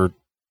super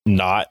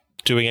not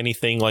doing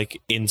anything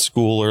like in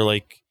school or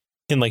like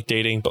in like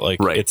dating, but like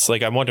it's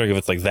like I'm wondering if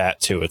it's like that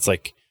too. It's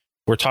like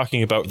we're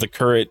talking about the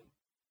current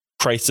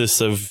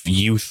crisis of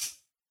youth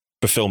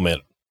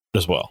fulfillment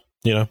as well,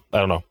 you know? I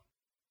don't know.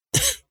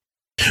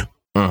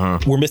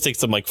 We're missing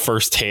some like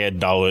first-hand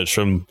knowledge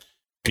from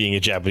being a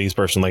Japanese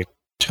person like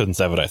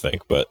 2007, I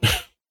think, but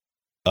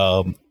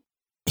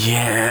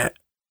yeah,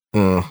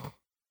 I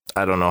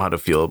don't know how to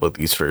feel about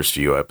these first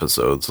few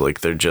episodes.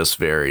 Like they're just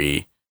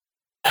very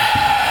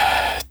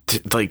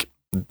like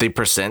they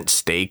present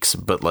stakes,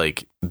 but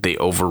like they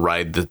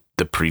override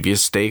the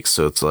previous stakes.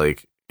 So it's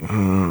like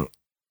I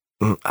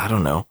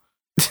don't know.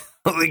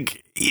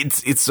 Like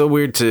it's so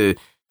weird to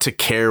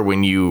care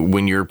when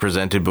you're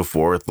presented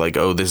before with like,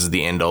 oh, this is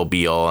the end all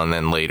be all, and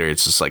then later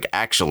it's just like,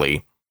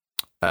 actually,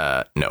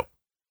 no.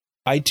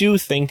 I do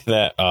think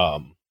that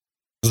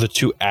the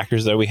two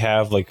actors that we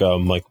have, like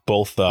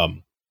both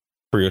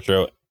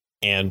Ryotaro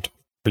and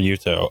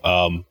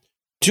Ryuto,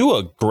 do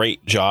a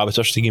great job,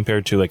 especially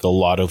compared to like a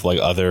lot of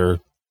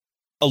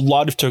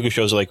Tokyo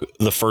shows. Like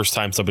the first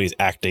time somebody's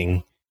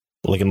acting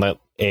like in that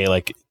a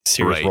like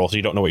serious Right. role, so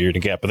you don't know what you're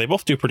gonna get. But they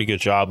both do a pretty good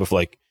job of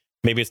like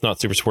maybe it's not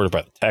super supported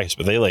by the text,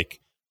 but they like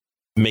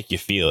make you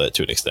feel it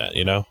to an extent,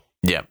 you know?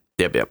 Yep.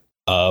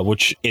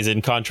 Which is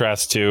in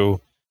contrast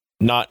to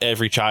not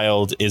every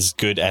child is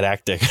good at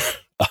acting.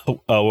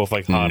 With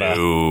like Hana.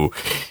 No.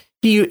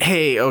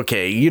 Hey,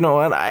 okay, you know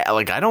what?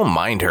 I don't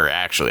mind her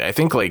actually. I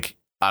think like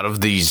out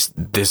of this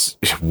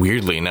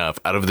weirdly enough,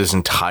 out of this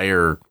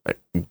entire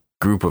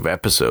group of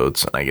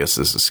episodes, and I guess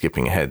this is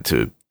skipping ahead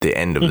to the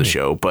end of the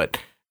show, but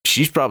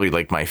she's probably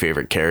like my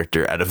favorite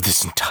character out of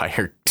this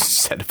entire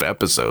set of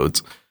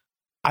episodes.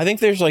 I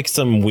think there's like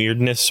some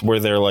weirdness where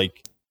they're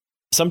like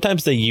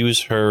sometimes they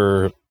use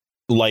her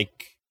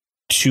like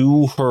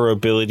to her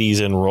abilities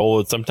and role,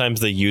 and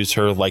sometimes they use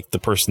her like the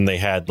person they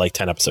had like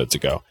 10 episodes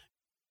ago.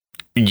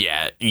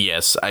 Yeah,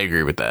 yes, I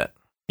agree with that.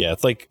 Yeah,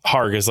 it's like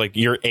Harg is like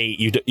you're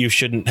 8, you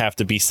shouldn't have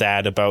to be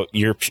sad about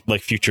your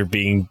like future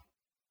being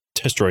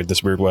destroyed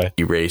this weird way.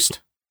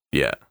 Erased.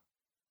 Yeah.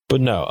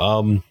 But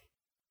no,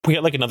 we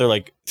got like another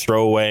like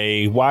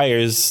throwaway. Why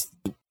is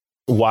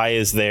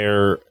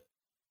there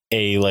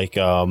a like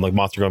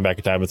monster going back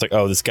in time? It's like,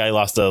 oh, this guy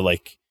lost a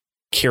like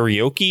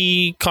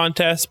karaoke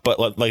contest, but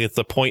like it's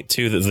the point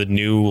too that the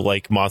new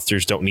like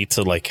monsters don't need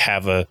to like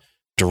have a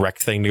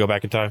direct thing to go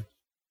back in time.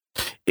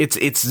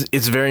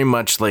 It's very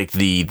much like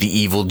the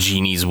evil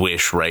genie's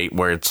wish, right?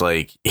 Where it's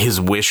like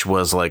his wish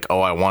was like, oh,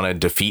 I want to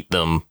defeat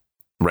them,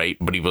 right?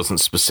 But he wasn't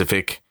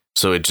specific,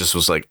 so it just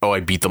was like, oh, I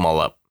beat them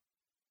all up.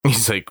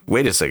 He's like,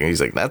 wait a second.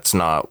 He's like, that's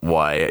not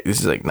why.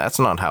 This is like, that's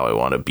not how I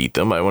want to beat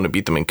them. I want to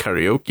beat them in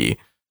karaoke.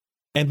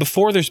 And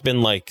before there's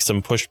been like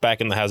some pushback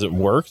and that hasn't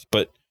worked,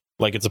 but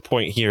like it's a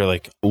point here,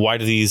 like why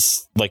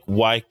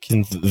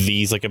can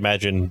these like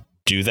imagine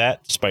do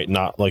that despite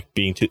not like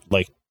being to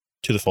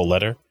the full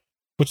letter,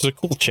 which is a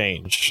cool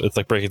change. It's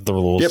like breaking the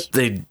rules.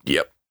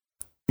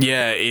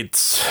 Yeah,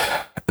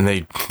 and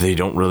they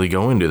don't really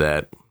go into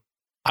that.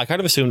 I kind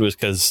of assumed it was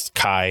because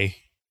Kai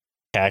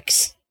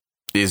Cax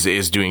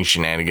is doing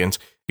shenanigans.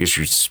 I guess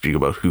you speak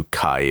about who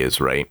Kai is,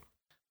 right?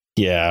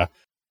 Yeah.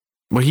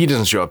 Well, he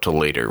doesn't show up till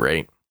later,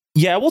 right?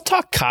 Yeah, we'll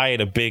talk Kai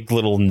in a big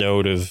little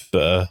note of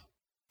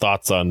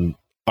thoughts on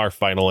our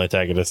final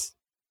antagonist.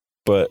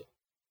 But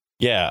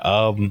yeah,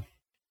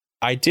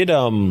 I did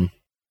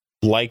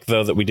like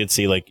though that we did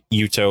see like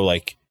Yuto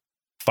like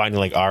finding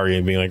like Ari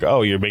and being like,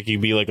 oh, you're making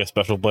me like a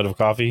special blend of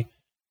coffee.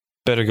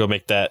 Better go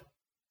make that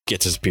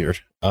get disappeared.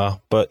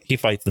 But he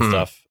fights and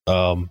stuff.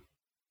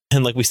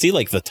 And like we see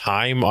like the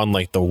time on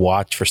like the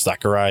watch for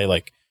Sakurai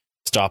like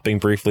stopping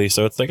briefly,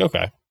 so it's like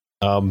okay.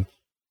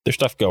 There's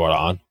stuff going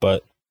on,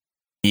 but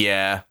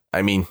yeah,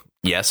 I mean,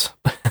 yes.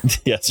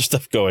 yeah, there's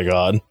stuff going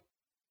on.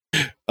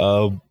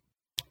 And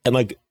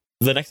like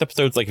the next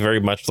episode's like very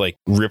much like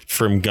ripped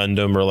from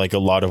Gundam or like a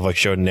lot of like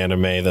shonen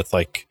anime that's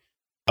like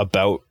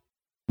about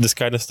this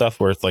kind of stuff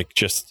where it's like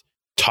just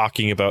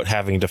talking about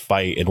having to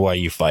fight and why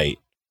you fight.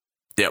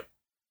 Yep.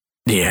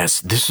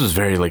 Yes, this was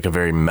very like a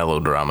very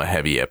melodrama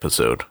heavy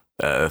episode.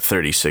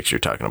 36 you're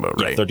talking about,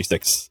 right? Yeah,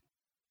 36.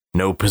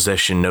 No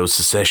possession, no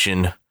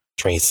secession.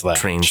 Train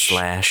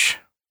slash.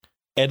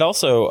 And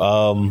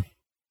also,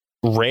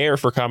 rare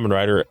for Kamen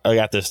Rider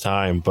at this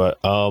time, but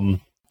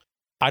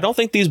I don't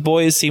think these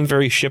boys seem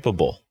very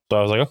shippable. So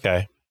I was like,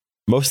 okay.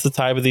 Most of the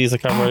time of these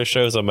Kamen Rider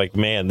shows, I'm like,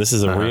 man, this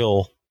is a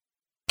real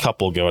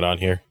couple going on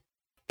here.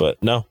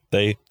 But no,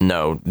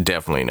 No,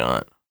 definitely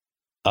not.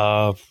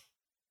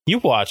 You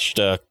watched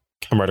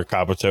Kamen Rider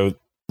Kabuto,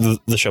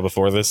 the show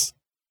before this.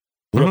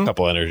 Real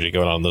couple energy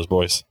going on in those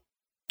boys.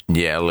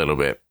 Yeah, a little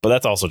bit. But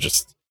that's also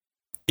just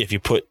if you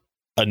put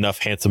enough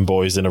handsome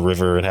boys in a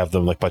river and have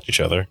them like punch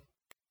each other.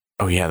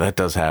 Oh yeah, that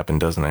does happen,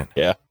 doesn't it?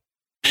 Yeah.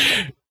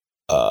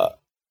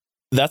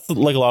 That's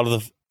like a lot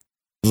of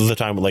the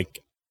time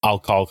like I'll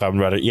call Kamen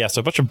Rider. Yeah, so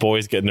a bunch of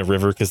boys get in a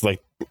river because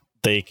like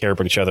they care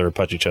about each other and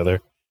punch each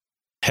other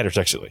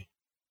heterosexually.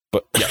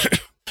 But yeah.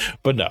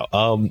 But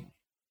no.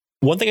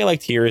 One thing I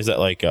liked here is that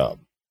like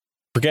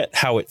forget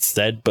how it's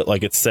said, but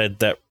like it's said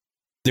that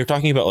they're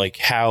talking about like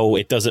how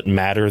it doesn't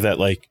matter that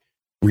like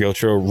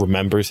Ryotaro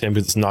remembers him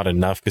because it's not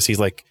enough because he's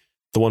like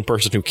the one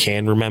person who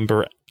can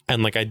remember,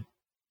 and like I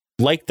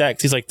like that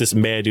because he's like this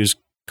man who's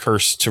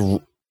cursed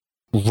to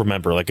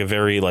remember, like a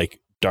very like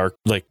dark,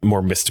 like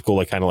more mystical,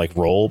 like kind of like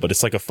role, but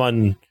it's like a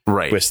fun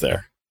twist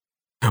there.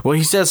 Well,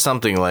 he says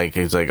something like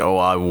he's like, "Oh,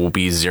 I will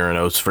be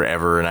Xeranos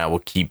forever, and I will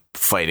keep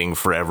fighting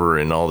forever,"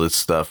 and all this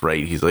stuff,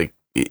 right? He's like,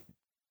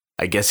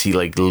 I guess he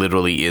like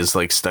literally is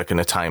like stuck in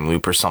a time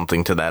loop or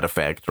something to that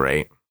effect,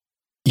 right?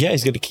 Yeah,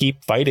 he's going to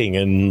keep fighting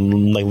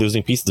and like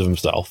losing pieces of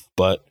himself,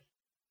 but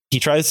he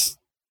tries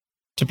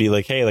to be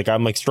like, hey, like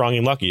I'm like strong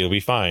and lucky, it'll be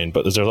fine.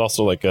 But there's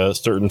also like a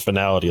certain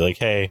finality, like,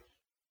 hey,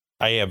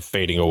 I am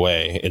fading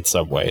away in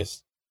some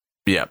ways.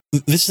 Yeah.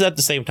 This is at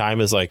the same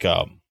time as like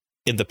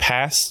in the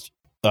past,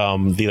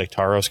 the like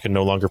Taros can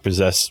no longer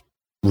possess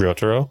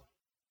Ryotaro.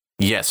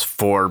 Yes,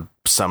 for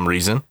some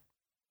reason.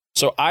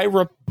 So I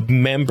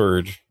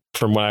remembered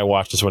from when I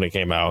watched this when it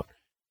came out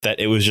that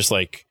it was just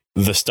like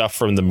the stuff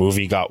from the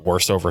movie got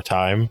worse over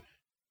time,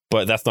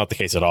 but that's not the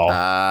case at all.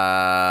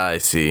 I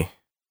see.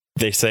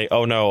 they say,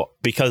 oh no,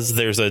 because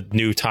there's a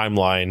new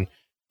timeline,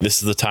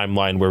 this is the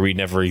timeline where we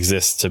never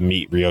exist to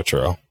meet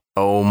Ryotaro.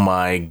 Oh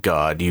my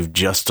god, you've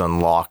just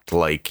unlocked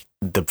like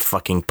the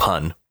fucking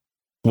pun.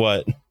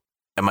 What?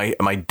 Am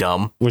I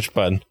dumb? Which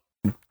pun?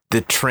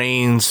 The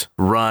trains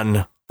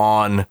run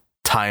on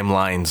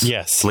timelines.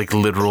 Yes. Like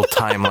literal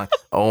timeline.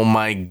 Oh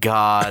my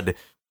god.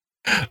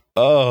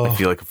 Oh. I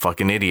feel like a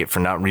fucking idiot for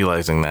not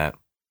realizing that.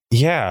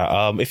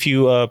 Yeah. If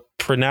you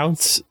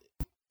pronounce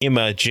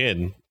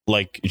Imagine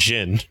like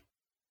Jin,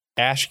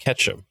 Ash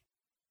Ketchum.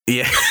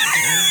 Yeah.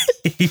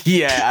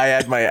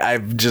 Yeah,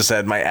 I've just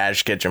had my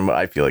Ash Ketchum, but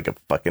I feel like a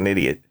fucking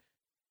idiot.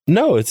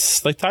 No,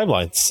 it's like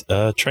timelines,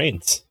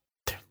 trains.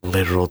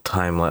 Literal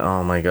timeline.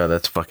 Oh my god,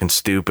 that's fucking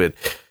stupid.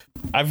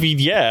 I mean,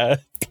 yeah.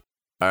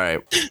 All right.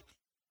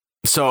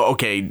 So,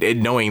 okay,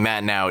 knowing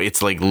that now,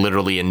 it's like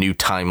literally a new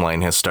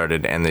timeline has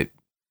started and it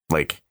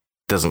like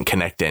doesn't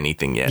connect to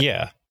anything yet.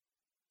 Yeah.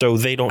 So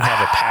they don't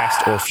have a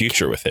past or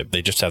future with him.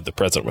 They just have the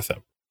present with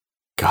him.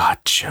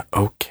 Gotcha.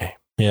 Okay.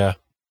 Yeah.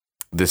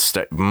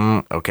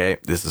 Okay,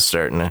 this is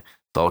starting to,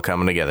 it's all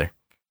coming together.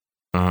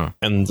 Mm-hmm.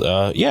 And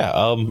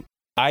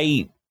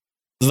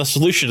the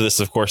solution to this,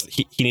 of course,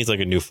 he needs like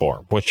a new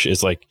form, which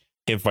is like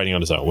him fighting on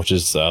his own, which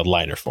is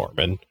liner form.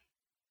 And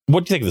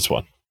what do you think of this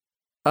one?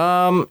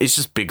 It's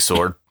just big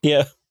sword.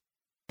 Yeah,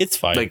 it's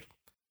fine. Like,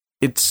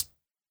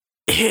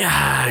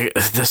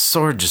 the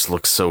sword just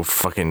looks so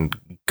fucking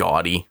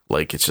gaudy.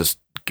 Like, it's just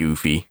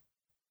goofy.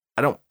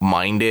 I don't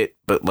mind it,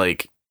 but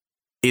like,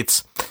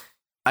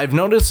 I've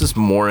noticed this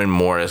more and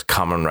more as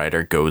Kamen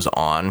Rider goes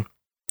on,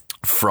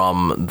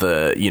 from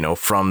the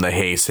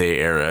Heisei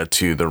era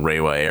to the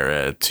Reiwa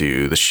era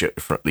to the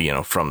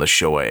from the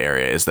Showa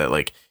era, is that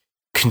like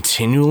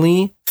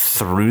continually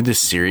through the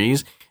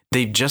series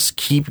they just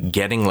keep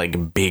getting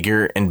like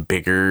bigger and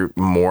bigger,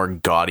 more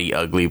gaudy,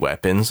 ugly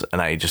weapons,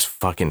 and I just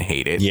fucking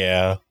hate it.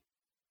 Yeah,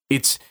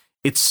 it's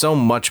so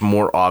much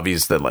more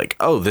obvious that like,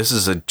 oh, this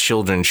is a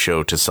children's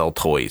show to sell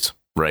toys,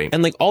 right?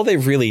 and like all they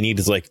really need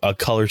is like a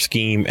color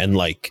scheme and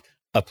like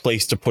a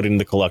place to put in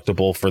the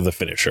collectible for the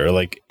finisher.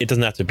 Like, it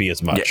doesn't have to be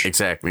as much. Yeah,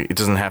 exactly. It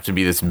doesn't have to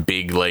be this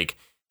big like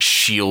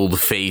shield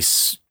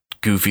face,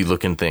 goofy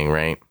looking thing,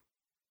 right?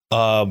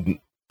 Kamen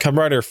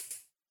Rider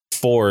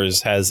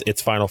 4's has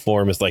its final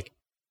form is like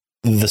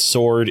the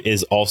sword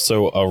is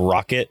also a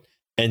rocket,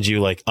 and you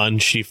like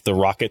unsheath the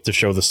rocket to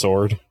show the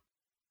sword.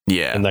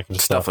 Yeah, And that kind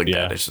of stuff stuff, like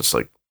yeah. that. It's just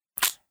like,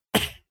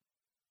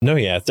 No,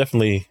 yeah, it's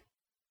definitely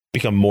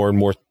become more and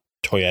more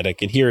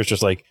toyetic. And here it's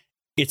just like,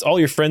 it's all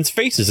your friends'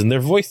 faces and their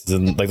voices,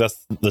 and like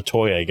that's the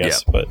toy, I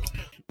guess. Yeah. But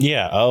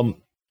yeah,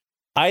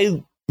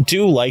 I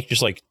do like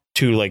just like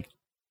to like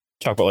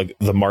talk about like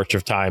the march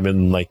of time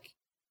and like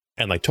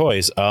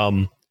toys.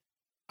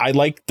 I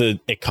like the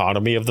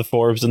economy of the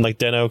Forbes and like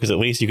Den-O, because at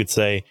least you could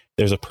say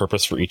there's a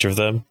purpose for each of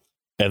them,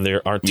 and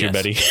there aren't too Yes.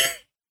 many.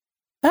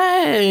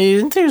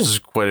 hey, there's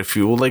quite a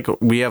few. Like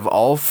we have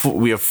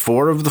we have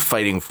 4 of the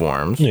fighting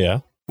forms. Yeah,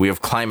 We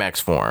have climax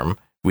form.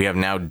 We have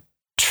now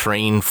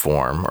train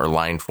form or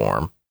line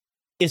form.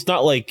 it's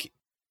not like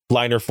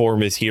liner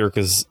form is here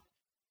because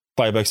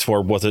climax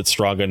form wasn't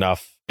strong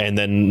enough, and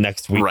then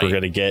next week Right. we're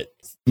gonna get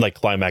like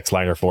climax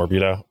liner form. You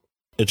know,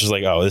 it's just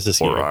like, oh, this is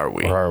here. Or are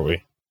we? Or are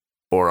we?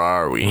 Or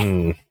are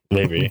we?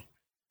 Maybe.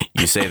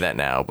 You say that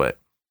now, but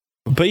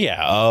But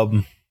yeah,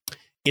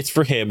 it's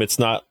for him. It's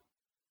not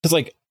because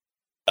like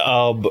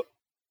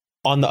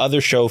on the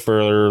other show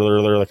for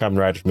the Kamen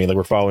Rider, for me, like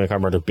we're following a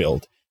Kamen Rider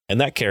build, and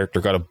that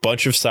character got a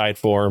bunch of side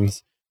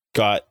forms,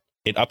 got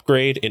an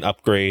upgrade,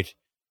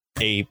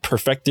 a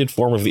perfected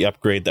form of the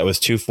upgrade that was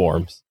 2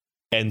 forms,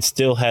 and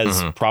still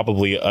has Mhm.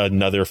 probably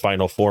another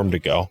final form to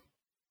go.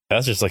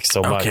 That's just like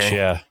so much, Okay.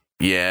 yeah.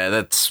 yeah,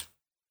 that's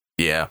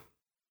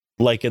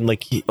Like and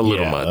like A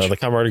little much. The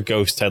Kamen Rider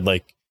Ghost had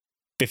like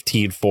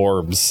 15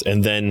 forms,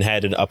 and then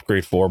had an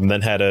upgrade form, and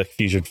then had a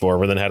fusion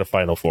form, and then had a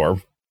final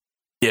form.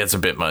 yeah, it's a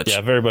bit much.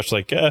 Yeah, very much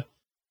like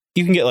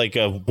you can get like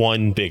a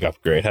one big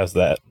upgrade. How's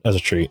that as a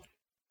treat?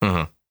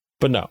 Mhm.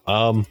 But no,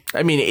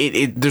 I mean,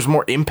 it there's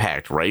more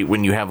impact, right?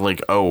 When you have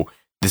like, oh,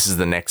 this is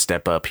the next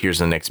step up. Here's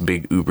the next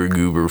big uber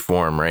goober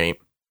form, right?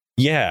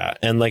 yeah,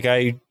 and like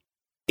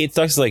it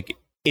sucks. Like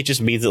it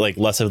just means that like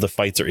less of the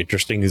fights are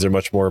interesting because they're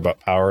much more about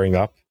powering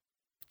up,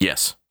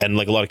 Yes. and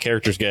like a lot of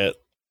characters get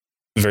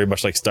very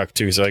much like stuck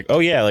too. So like, oh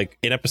yeah, like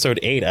in episode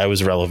 8 I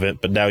was relevant,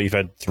 but now you've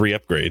had 3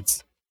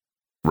 upgrades,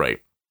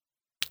 Right.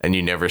 And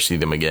you never see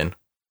them again.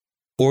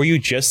 or you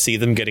just see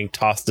them getting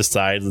tossed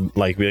aside,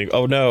 like being,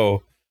 oh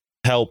no,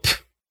 help,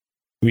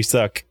 we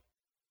suck.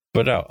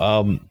 But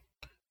no,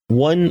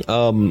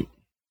 one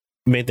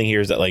main thing here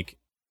is that like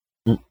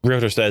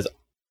Ryotaro says,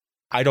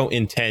 I don't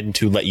intend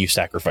to let you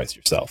sacrifice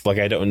yourself. Like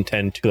I don't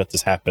intend to let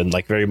this happen.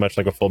 Like very much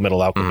like a Full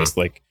Metal Alchemist.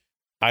 Like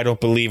I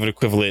don't believe in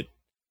equivalent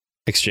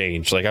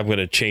exchange. Like I'm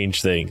gonna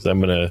change things. I'm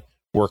gonna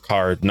work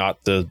hard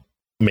not to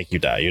make you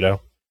die, you know?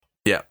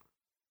 Yeah.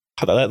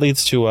 That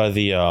leads to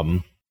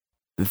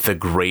The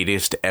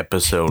greatest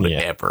episode Yeah.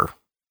 ever.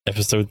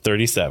 episode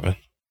 37.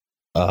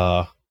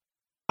 I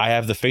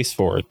have the face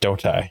for it,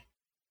 don't I?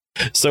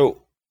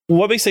 So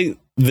what makes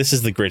this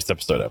is the greatest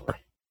episode ever.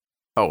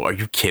 Oh, are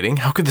you kidding?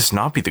 How could this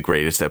not be the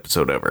greatest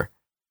episode ever?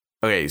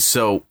 Okay,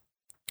 so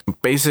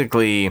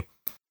basically,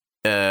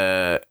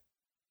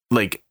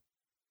 like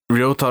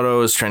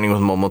Ryotaro is training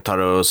with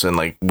Momotaros, and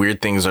like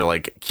weird things are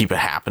like keep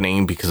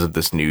happening because of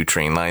this new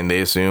train line.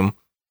 They assume,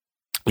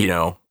 you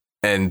know,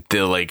 and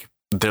they're like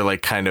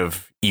kind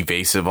of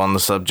evasive on the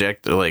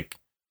subject. They're like,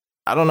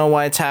 I don't know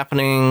why it's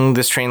happening.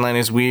 This train line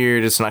is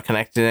weird. It's not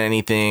connected to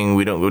anything.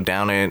 We don't go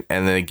down it.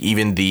 And then like,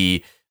 even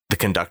the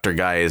conductor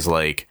guy is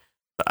like,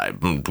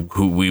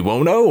 who we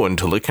won't know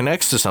until it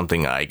connects to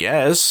something, I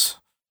guess.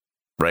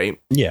 Right?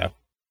 Yeah.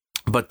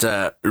 But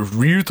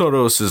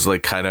Ryutaros is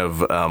like kind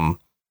of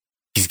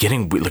he's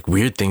getting like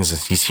weird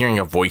things. He's hearing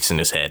a voice in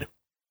his head,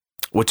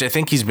 which I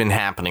think he's been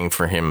happening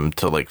for him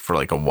to like for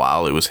like a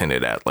while. It was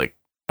hinted at like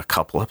a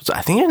couple episodes.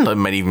 I think it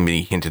might even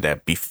be hinted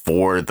at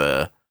before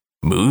the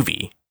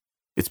movie.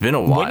 It's been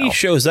a while. When he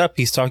shows up,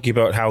 he's talking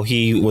about how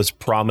he was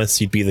promised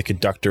he'd be the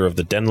conductor of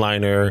the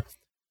Denliner,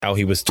 how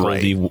he was told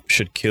he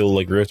should kill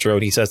like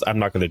Ryotaro. He says, I'm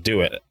not going to do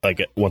it,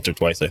 like once or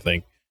twice, I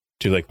think,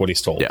 to like what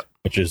he's told,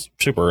 which is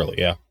super early.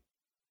 Yeah.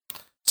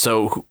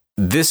 So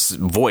this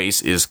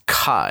voice is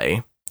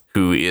Kai,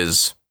 who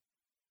is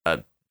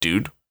a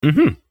dude.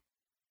 Mm-hmm.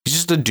 He's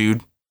just a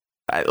dude.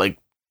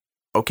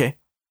 Okay.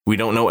 We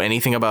don't know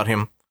anything about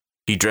him.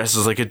 He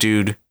dresses like a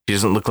dude. He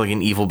doesn't look like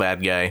an evil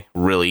bad guy.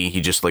 Really,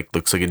 he just like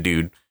looks like a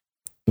dude.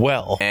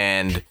 Well,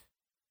 and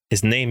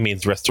his name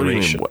means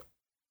restoration,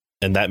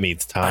 and that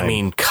means time. I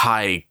mean,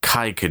 Kai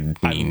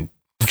could mean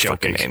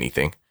fucking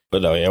anything.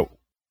 But no, yeah.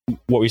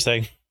 What were you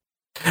saying?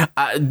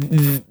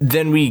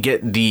 Then we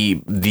get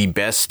the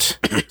best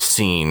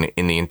scene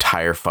in the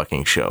entire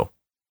fucking show,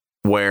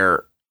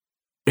 where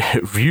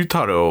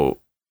Ryutaro,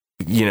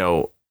 you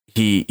know,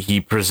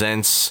 he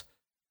presents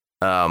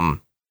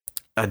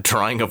a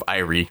drawing of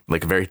Airi,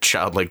 like a very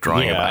childlike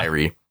drawing of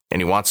Airi, and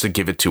he wants to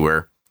give it to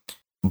her,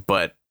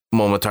 but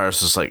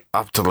Momotaro's is like,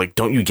 up to like,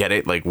 don't you get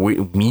it? Like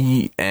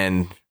me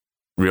and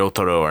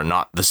Ryotaro are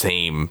not the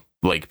same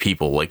like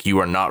people. Like you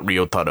are not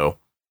Ryotaro.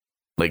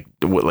 Like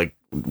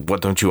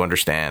what don't you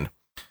understand?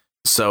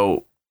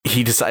 So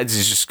he decides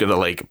he's just gonna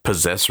like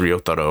possess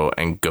Ryotaro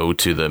and go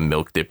to the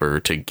milk dipper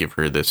to give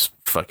her this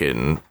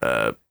fucking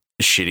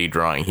shitty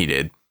drawing he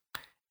did.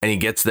 And he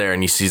gets there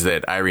and he sees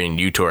that Airi and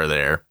Yuto are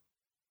there.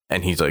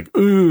 And he's like,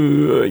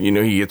 you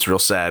know, he gets real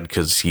sad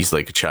because he's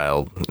like a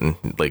child and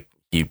like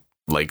he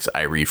likes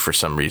Airi for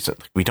some reason.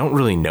 Like, we don't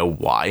really know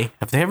why.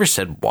 Have they ever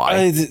said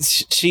why?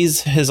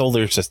 She's his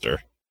older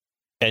sister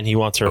and he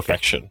wants her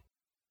affection.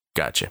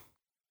 Gotcha.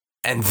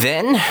 And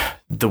then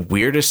the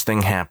weirdest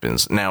thing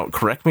happens. Now,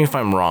 correct me if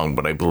I'm wrong,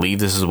 but I believe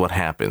this is what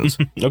happens.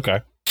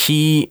 Okay.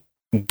 He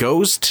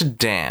goes to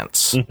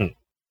dance,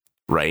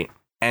 right?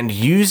 And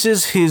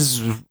uses his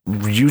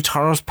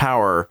Ryutaro's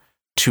power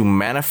to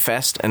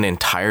manifest an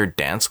entire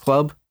dance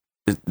club.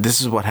 This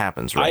is what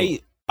happens,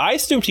 right? I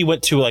assumed he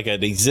went to like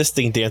an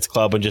existing dance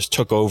club and just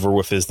took over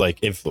with his like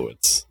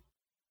influence.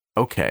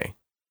 Okay.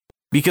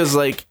 Because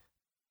like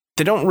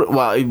they don't,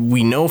 well,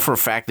 we know for a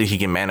fact that he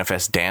can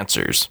manifest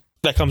dancers.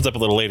 That comes up a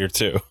little later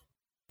too.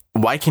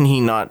 Why can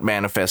he not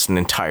manifest an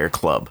entire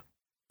club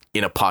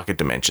in a pocket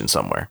dimension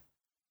somewhere?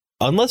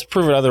 Unless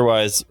proven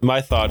otherwise,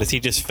 my thought is he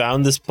just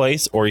found this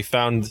place, or he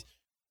found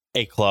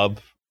a club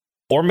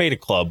or made a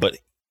club, but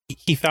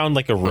he found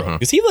like a room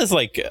because he was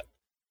like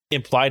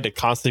implied to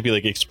constantly be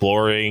like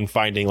exploring,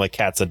 finding like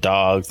cats and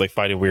dogs, like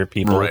finding weird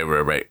people.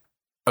 Right.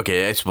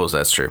 Okay, I suppose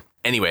that's true.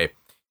 Anyway,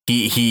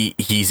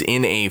 he's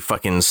in a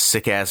fucking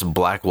sick ass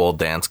Blackwall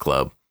dance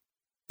club,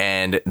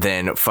 and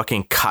then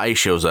fucking Kai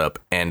shows up,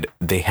 and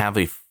they have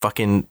a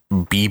fucking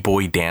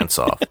b-boy dance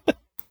off.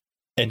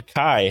 And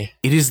Kai,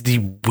 it is the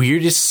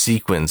weirdest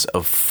sequence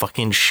of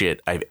fucking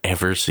shit I've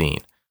ever seen.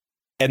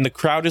 And the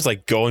crowd is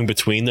like going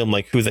between them,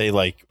 like who they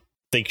like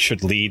think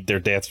should lead their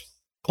dance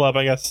club,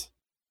 I guess.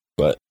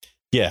 But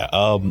yeah,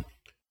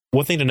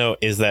 one thing to note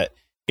is that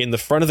in the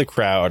front of the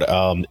crowd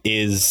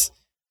is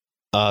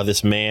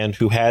this man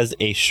who has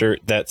a shirt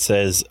that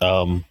says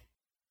on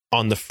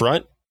the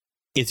front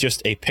it's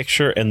just a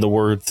picture and the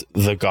words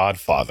 "The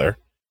Godfather"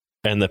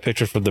 and the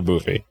picture from the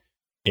movie,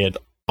 and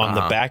on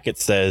the back it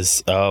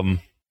says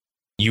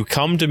 "You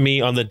come to me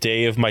on the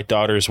day of my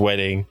daughter's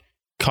wedding,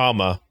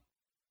 comma,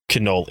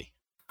 cannoli."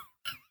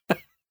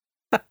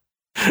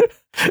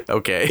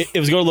 Okay. It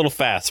was going a little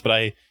fast, but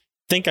I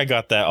think I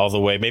got that all the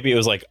way. Maybe it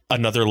was like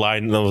another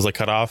line that was like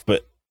cut off,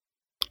 but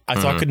I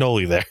saw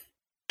cannoli there.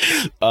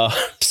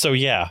 So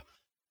yeah,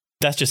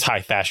 that's just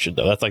high fashion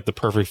though. That's like the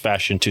perfect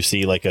fashion to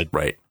see like a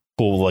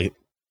cool like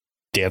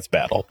dance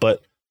battle.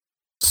 But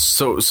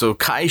so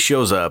Kai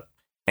shows up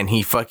and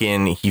he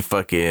fucking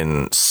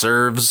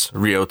serves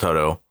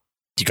Ryotaro.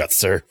 You got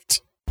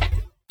served.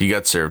 He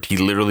got served. He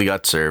literally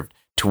got served.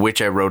 To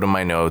which I wrote in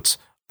my notes,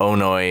 oh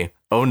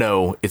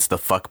no, it's the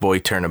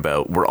fuckboy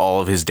turnabout, where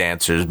all of his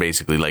dancers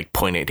basically like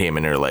point at him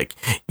and they're like,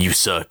 you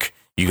suck.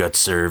 You got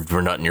served.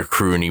 We're not in your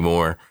crew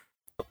anymore.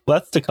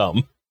 That's to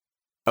come.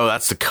 Oh,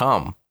 that's to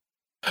come.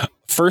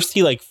 First,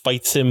 he like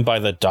fights him by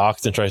the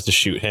docks and tries to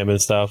shoot him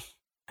and stuff.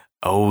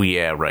 Oh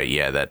yeah, right.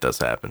 Yeah, that does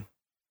happen.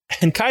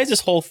 And Kai's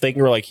this whole thing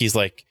where like he's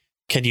like,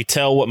 can you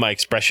tell what my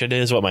expression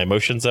is, what my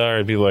emotions are?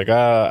 And people are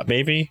like,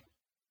 maybe.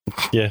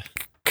 Yeah.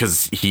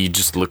 Because he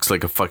just looks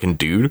like a fucking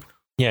dude.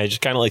 Yeah,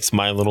 just kind of like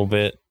smile a little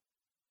bit.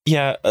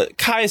 Yeah,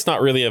 Kai is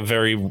not really a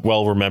very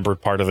well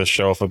remembered part of the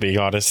show, if I'm being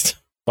honest.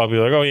 I'll be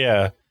like, oh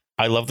yeah,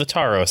 I love the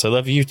Taros. I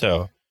love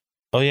Yuto.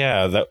 Oh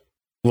yeah, that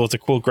was a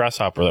cool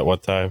grasshopper that one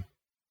time.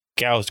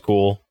 Gao's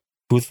cool.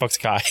 Who the fuck's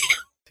Kai?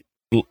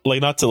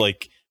 Like, not to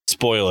like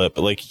spoil it,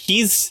 but like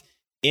he's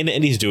in it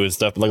and he's doing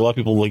stuff. But like a lot of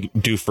people like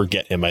do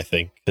forget him, I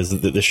think,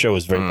 because the show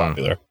is very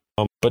popular.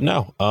 But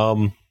no,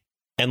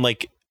 and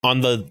like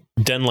on the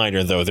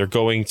Denliner though, they're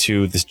going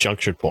to this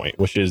junction point,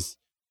 which is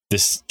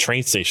this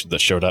train station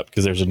that showed up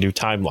because there's a new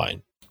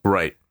timeline.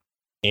 Right.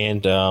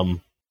 And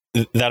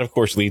that, of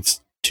course,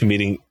 leads to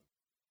meeting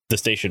the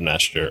station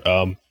master,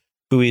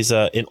 who is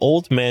an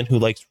old man who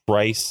likes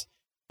rice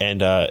and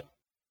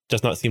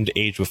does not seem to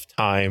age with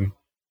time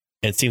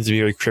and seems to be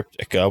very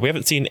cryptic. We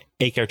haven't seen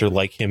a character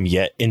like him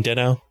yet in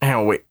Den-O. Hang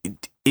on, wait.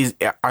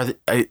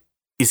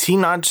 Is he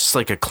not just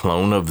like a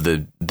clone of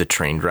the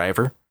train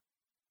driver?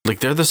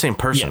 Like, they're the same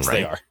person, Yes, right?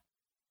 they are.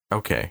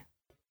 Okay.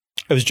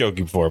 I was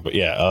joking before, but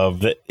yeah,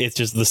 it's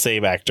just the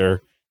same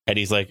actor. And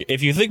he's like,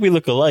 if you think we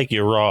look alike,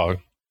 you're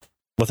wrong.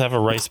 Let's have a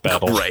rice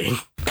battle. Right.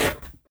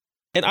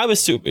 And I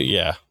was super,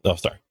 yeah. Oh,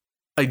 sorry.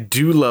 I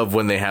do love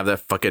when they have that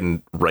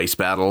fucking rice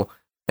battle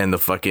and the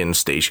fucking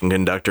station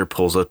conductor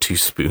pulls out 2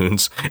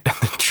 spoons and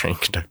the train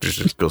conductor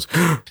just goes,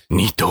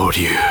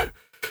 Nitoryu.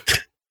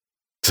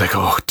 It's like,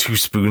 oh, 2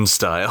 spoon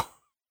style.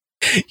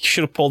 You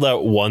should have pulled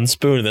out 1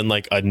 spoon and then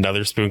like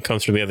another spoon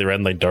comes from the other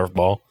end like Darth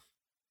Maul.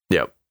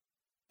 Yep.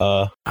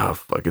 Oh,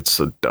 fuck, it's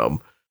so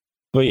dumb.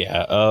 But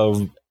yeah,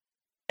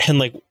 and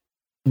like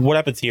what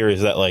happens here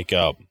is that like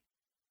to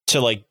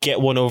like get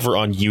one over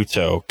on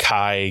Yuto,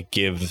 Kai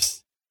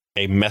gives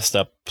a messed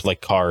up like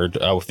card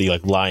with the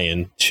like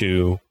lion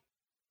to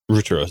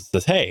Rutaro. It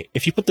says, hey,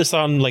 if you put this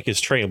on like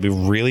his train, it'll be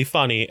really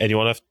funny and you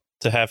want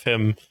to have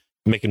him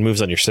making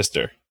moves on your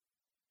sister.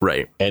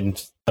 Right. And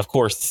of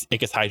course it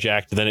gets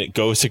hijacked and then it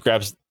goes to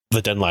grabs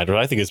the Denliner, which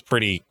I think is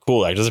pretty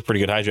cool. Like, this is a pretty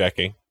good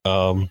hijacking.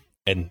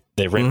 And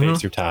they rampage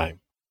through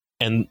time.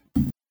 And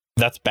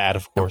that's bad,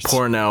 of course.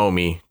 Poor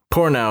Naomi.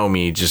 Poor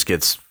Naomi just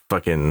gets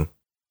fucking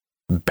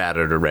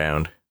battered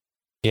around.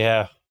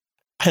 Yeah.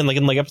 And like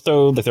in like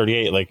episode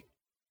 38, like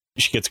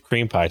she gets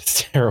cream pie.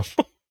 It's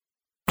terrible.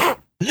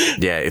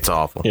 Yeah, it's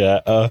awful.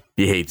 Yeah.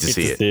 You hate to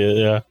see it.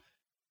 Yeah.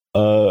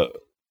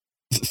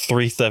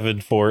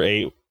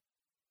 3748,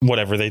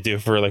 whatever they do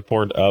for like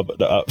poor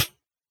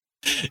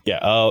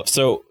yeah.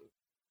 So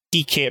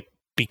he can't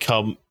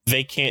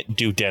they can't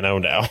do Den-O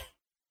now.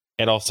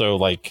 And also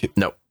like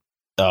no.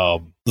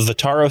 The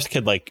Taros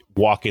can like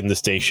walk in the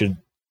station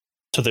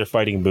to their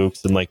fighting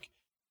booths and like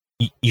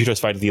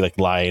Yuto's fighting the like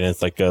lion and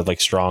it's like a like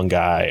strong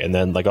guy, and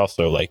then like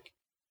also like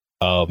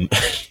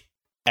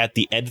at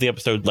the end of the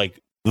episode, like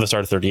the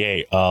start of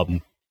 38,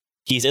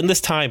 he's in this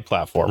time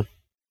platform.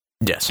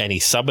 Yes. And he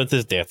summons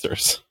his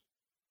dancers.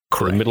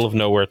 Correct. In the middle of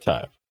nowhere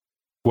time.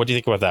 What do you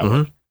think about that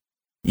one?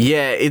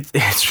 Yeah,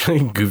 it's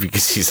really goofy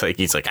because he's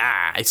like,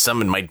 I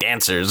summoned my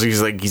dancers.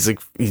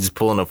 He's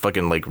pulling a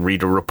fucking like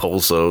Rita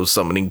Repulso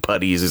summoning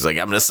putties. He's like,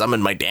 I'm gonna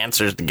summon my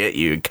dancers to get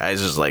you. And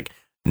Kaiser's like,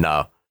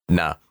 nah,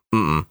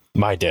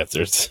 my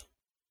dancers.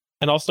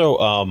 And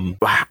also,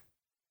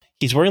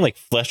 he's wearing like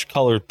flesh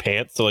colored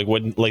pants. So like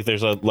when like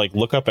there's a like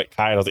look up at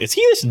Kai, and I was like, is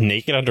he just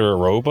naked under a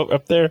robe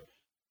up there?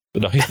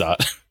 But no, he's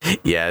not.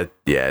 yeah,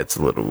 it's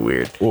a little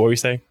weird. What were you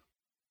saying?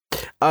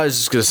 I was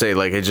just gonna say,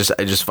 like, I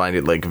just find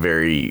it like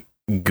very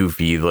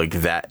goofy, like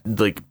that.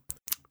 Like,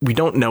 we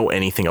don't know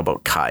anything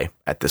about Kai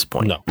at this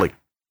point. No, like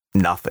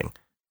nothing.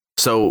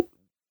 So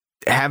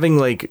having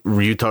like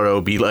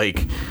Ryutaro be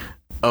like,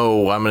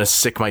 "Oh, I'm gonna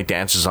sick my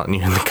dancers on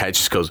you," and the guy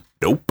just goes,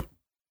 "Nope,"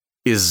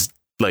 is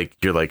like,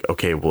 you're like,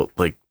 okay, well,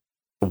 like,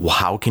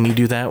 how can he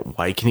do that?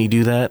 Why can he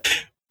do that?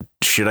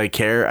 Should I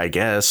care? I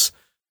guess.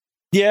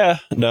 Yeah.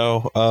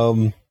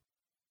 No.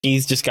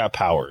 He's just got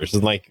powers,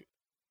 and like,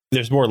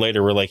 there's more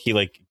later where like he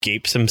like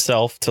gapes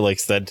himself to like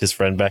send his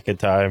friend back in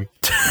time.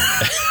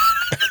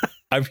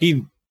 I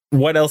mean,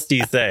 what else do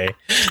you say?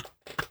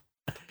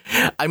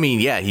 I mean,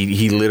 yeah,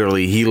 he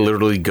literally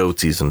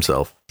goatsies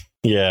himself.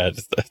 Yeah,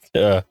 just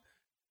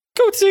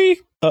goatsy.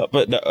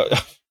 But no,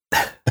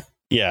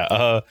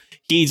 yeah,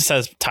 he just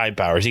has time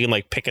powers. He can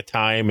like pick a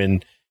time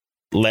and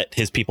let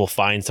his people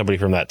find somebody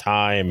from that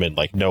time and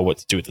like know what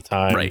to do at the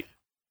time. Right.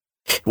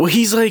 Well,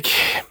 he's like,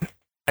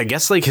 I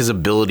guess like his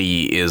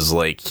ability is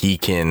like he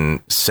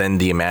can send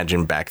the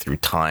Imagine back through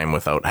time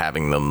without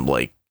having them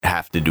like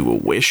have to do a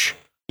wish.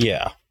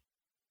 Yeah.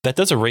 That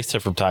does erase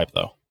it from time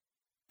though.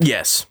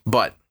 Yes,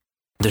 but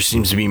there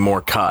seems to be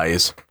more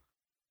Kais.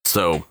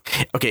 So,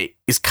 okay,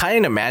 is Kai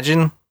an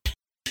Imagine?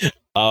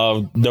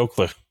 No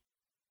clue.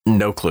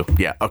 No clue.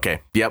 Yeah,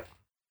 okay. Yep.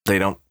 They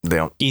don't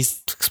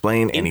He's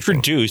explain anything.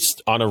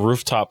 Introduced on a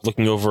rooftop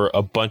looking over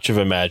a bunch of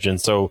Imagine.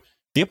 So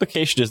the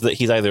implication is that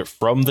he's either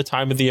from the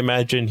time of the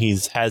Imagine,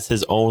 has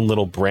his own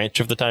little branch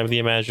of the time of the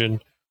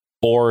Imagine,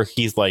 or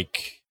he's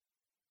like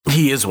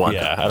He is one.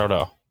 Yeah, I don't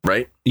know.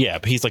 Right? Yeah,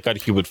 but he's like got a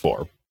human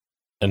form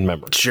and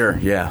memory. Sure,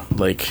 yeah.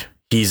 Like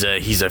he's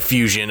a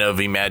fusion of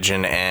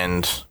Imagine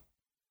and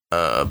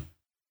of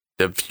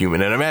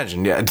Human and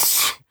Imagine. Yeah.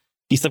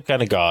 He's some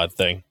kind of god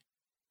thing.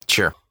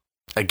 Sure.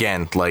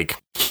 Again,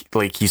 like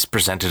he's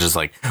presented as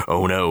like,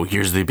 oh no,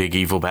 here's the big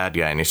evil bad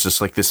guy, and it's just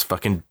like this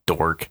fucking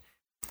dork.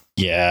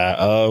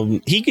 Yeah,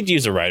 he could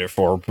use a writer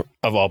form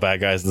of all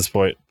bad guys at this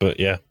point, but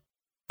yeah.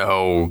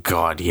 Oh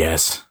god,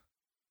 yes.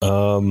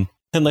 And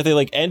like they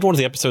like end one of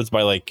the episodes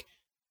by like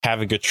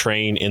having a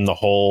train in the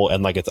hole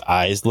and like its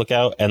eyes look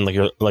out, and like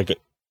you're like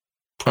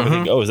probably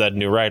think, oh, is that a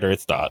new writer?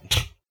 It's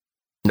not.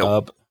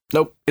 Nope.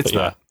 Nope, it's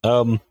not.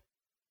 Yeah.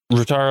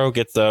 Rutaro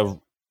gets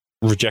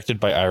rejected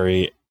by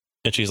Irie,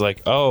 and she's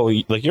like, oh,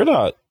 like you're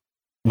not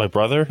my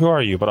brother. Who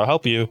are you? But I'll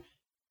help you.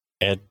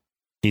 And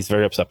he's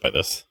very upset by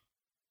this.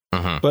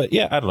 But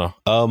yeah, I don't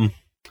know.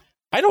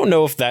 I don't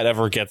know if that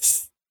ever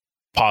gets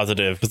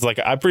positive, because like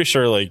I'm pretty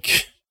sure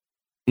like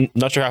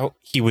not sure how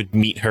he would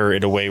meet her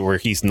in a way where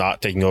he's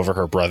not taking over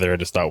her brother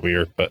and it's not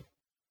weird, but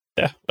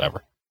yeah,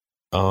 whatever.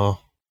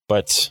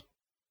 But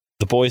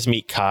the boys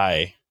meet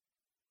Kai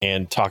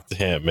and talk to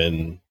him,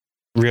 and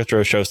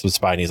Ryotaro shows some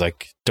spine. He's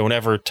like, don't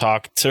ever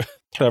talk to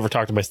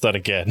my son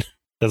again.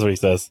 That's what he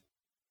says.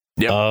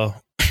 Yeah.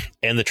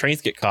 And the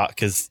trains get caught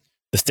because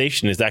the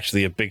station is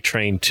actually a big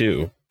train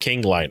too.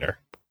 King Liner.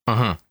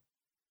 And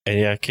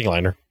yeah, King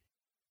Liner.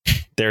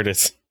 There it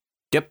is.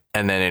 Yep.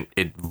 And then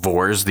it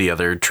vores the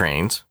other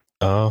trains.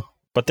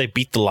 But they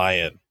beat the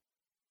lion.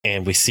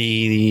 And we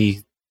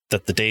see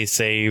that the day's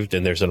saved,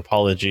 and there's an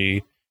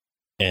apology,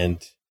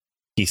 and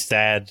he's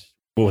sad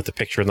with the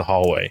picture in the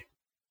hallway.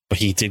 But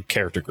he did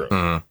character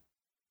growth.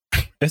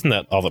 Isn't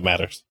that all that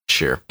matters?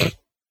 Sure.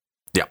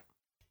 Yeah.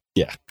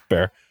 Yeah,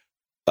 fair.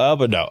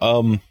 But no.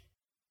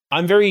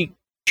 I'm very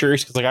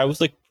curious because like I was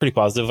like pretty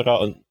positive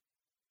about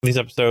these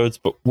episodes,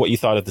 but what you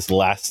thought of this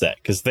last set,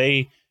 because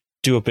they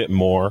do a bit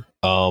more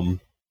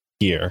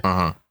here.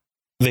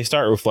 They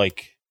start with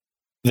like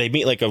they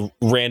meet like a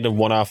random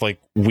one-off like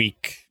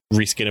weak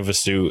reskin of a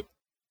suit,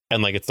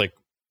 and like it's like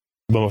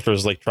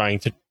Momotaro's like trying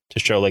to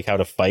show like how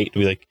to fight, to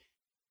be like,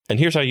 and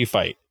here's how you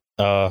fight.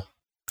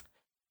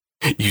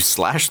 You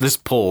slash this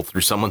pole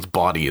through someone's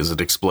body as it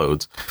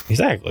explodes.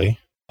 Exactly.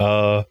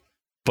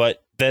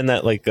 But then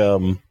that like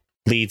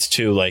leads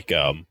to like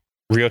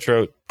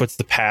Ryotaro puts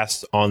the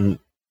pass on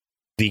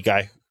the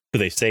guy who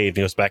they saved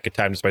and goes back in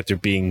time despite there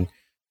being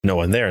no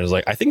one there, and is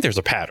like, I think there's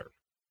a pattern.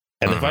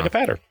 And they find a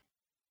pattern.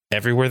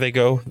 Everywhere they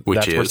go,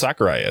 that's where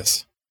Sakurai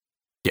is.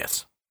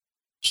 Yes.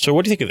 So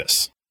what do you think of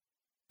this?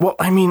 Well,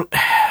 I mean,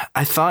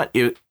 I thought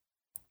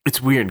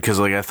it's weird because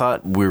like I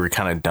thought we were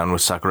kind of done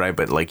with Sakurai,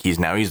 but like he's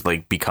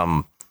like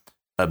become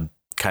a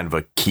kind of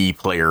a key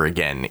player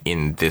again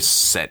in this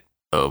set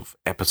of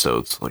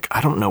episodes. Like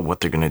I don't know what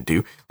they're gonna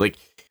do. Like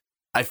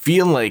I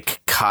feel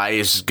like Kai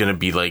is gonna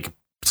be like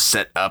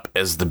set up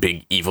as the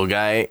big evil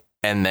guy,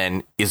 and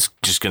then is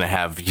just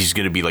he's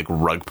gonna be like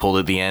rug pulled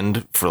at the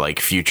end for like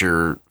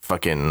future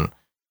fucking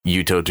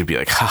Yuto to be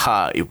like,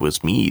 haha, it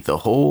was me the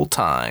whole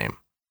time.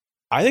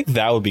 I think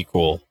that would be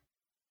cool.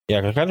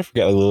 Yeah, I kind of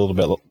forget a little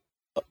bit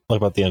like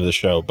about the end of the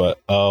show, but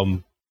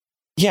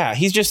yeah,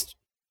 he's just,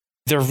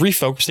 they're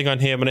refocusing on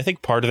him, and I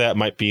think part of that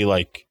might be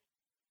like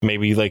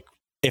maybe like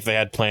if they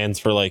had plans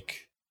for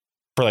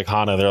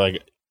Hana, they're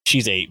like,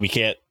 she's 8, we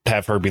can't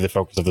have her be the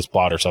focus of this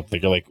plot or something.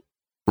 You're like,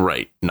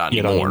 right, not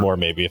anymore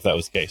maybe if that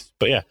was the case.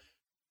 But yeah,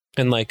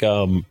 and like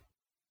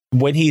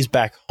when he's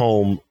back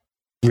home,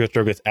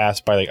 Ryotaro gets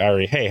asked by like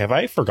Irie, hey, have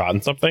I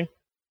forgotten something?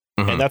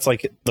 And that's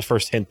like the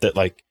first hint that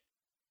like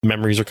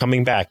memories are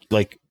coming back,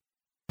 like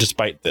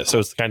despite this. So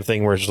it's the kind of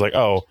thing where it's just like,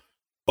 oh,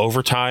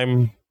 over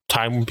time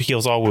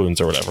heals all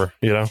wounds or whatever,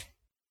 you know?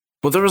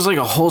 Well, there was like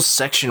a whole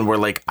section where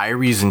like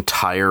Irie's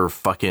entire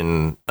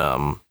fucking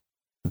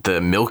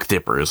the milk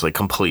dipper is like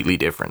completely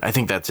different. I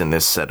think that's in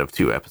this set of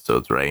 2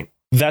 episodes, right?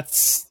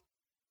 That's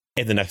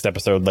in the next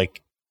episode,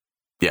 like,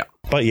 yeah.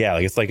 But yeah,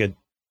 like it's like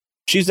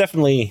she's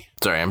definitely,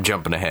 sorry, I'm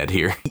jumping ahead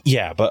here.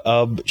 Yeah,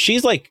 but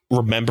she's like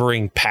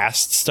remembering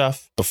past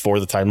stuff before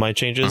the timeline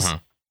changes.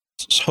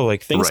 So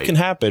like things can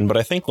happen, but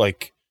I think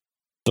like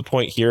the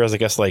point here is, I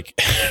guess, like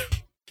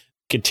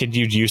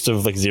continued use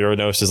of like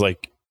Zeronos is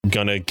like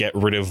gonna get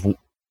rid of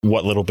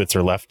what little bits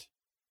are left.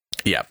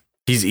 Yeah.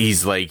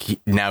 He's like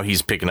now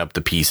he's picking up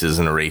the pieces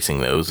and erasing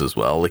those as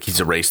well. Like he's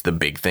erased the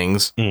big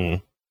things,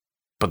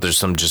 but there's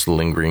some just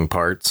lingering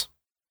parts.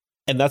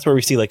 And that's where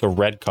we see like a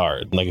red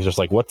card. Like it's just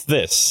like, what's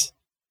this?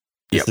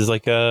 This is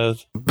like a.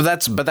 But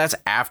that's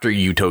after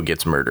Yuto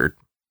gets murdered.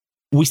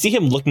 We see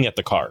him looking at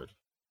the card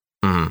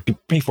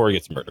before he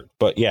gets murdered.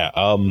 But yeah,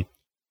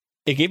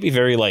 it gave me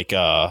very like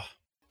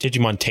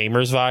Digimon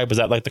Tamers vibe. Was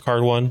that like the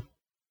card one?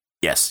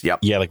 Yes. Yep.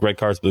 Yeah, like red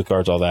cards, blue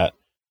cards, all that.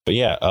 But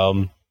yeah,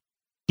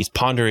 he's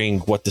pondering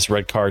what this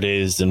red card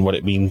is and what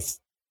it means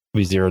to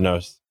be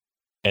Zeronos.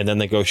 And then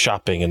they go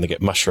shopping and they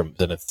get mushrooms,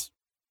 and it's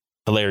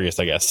hilarious,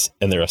 I guess,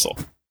 and they wrestle.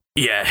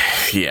 Yeah,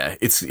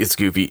 it's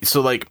goofy.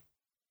 So like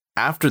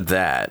after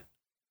that,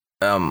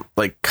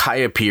 like Kai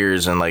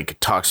appears and like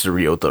talks to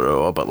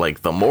Ryotaro about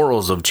like the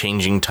morals of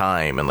changing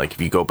time, and like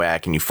if you go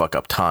back and you fuck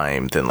up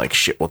time, then like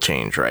shit will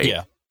change, right?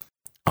 Yeah.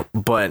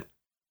 But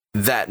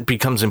that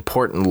becomes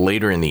important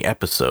later in the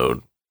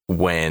episode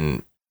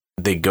when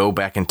they go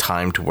back in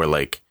time to where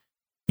like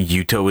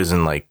Yuto is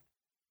in like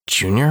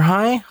junior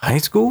high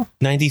school.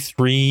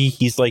 93.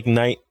 He's like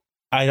I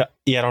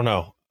don't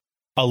know.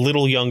 A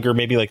little younger,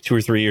 maybe like 2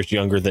 or 3 years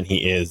younger than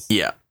he is.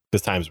 Yeah.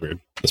 This time's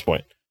weird at this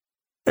point.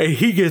 Hey,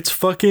 he gets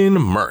fucking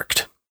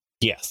murked.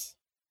 Yes.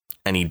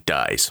 And he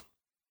dies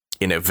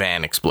in a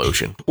van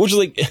explosion. Which is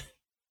like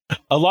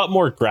a lot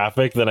more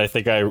graphic than I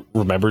think I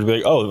remembered.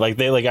 Like, oh, like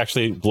they like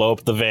actually blow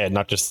up the van,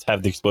 not just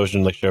have the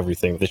explosion like show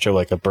everything. They show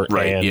like a burnt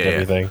hand and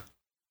everything.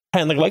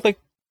 And like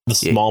the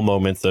small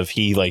moments of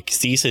he like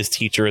sees his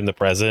teacher in the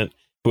present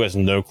who has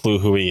no clue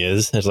who he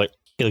is. And it's like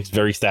he looks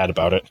very sad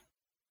about it.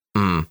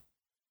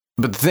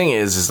 But the thing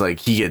is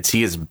like he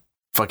gets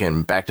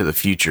fucking Back to the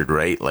Future,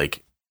 right?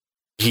 Like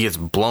he gets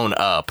blown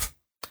up,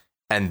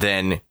 and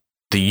then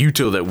the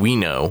Yuto that we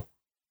know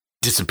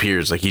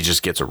disappears. Like he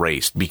just gets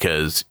erased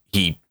because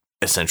he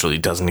essentially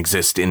doesn't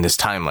exist in this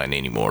timeline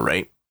anymore,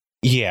 right?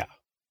 Yeah.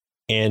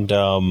 And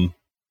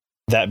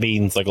that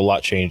means like a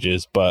lot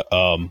changes, but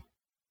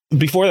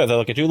before that though,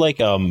 like I do like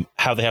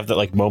how they have that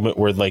like moment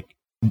where like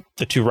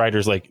the two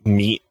riders like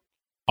meet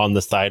on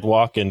the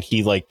sidewalk and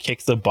he like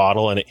kicks a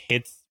bottle and it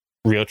hits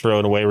Ryotaro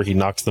in a way where he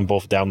knocks them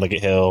both down like a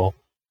hill.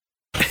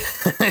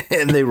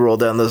 And they roll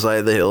down the side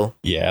of the hill.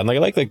 Yeah, and like I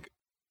like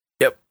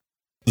yep,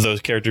 those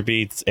character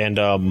beats.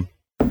 And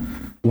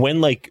when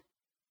like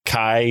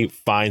Kai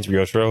finds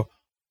Ryotaro,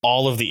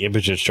 all of the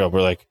images show up.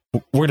 We're like,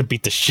 we're to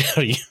beat the shit out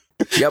of you.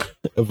 Yep.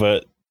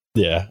 But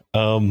yeah.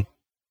 Then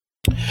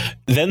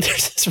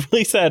there's this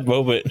really sad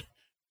moment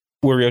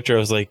where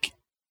Ryotaro's like,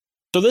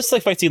 so this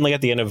like fight scene like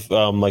at the end of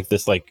like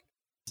this like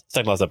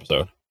second last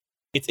episode.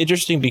 It's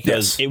interesting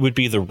because it would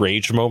be the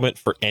rage moment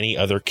for any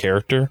other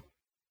character,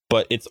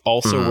 but it's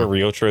also where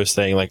Ryotaro is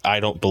saying like, I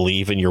don't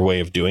believe in your way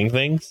of doing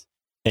things,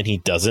 and he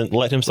doesn't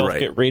let himself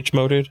get rage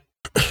moded,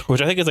 which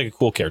I think is like a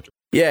cool character.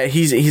 Yeah,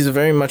 he's a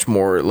very much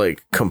more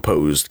like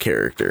composed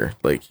character.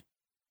 Like,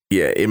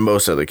 yeah, in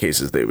most other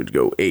cases they would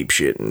go ape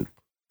shit, and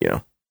you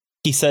know.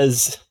 He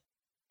says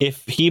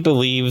if he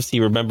believes, he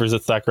remembers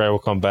that Sakurai will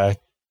come back,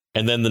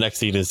 and then the next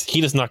scene is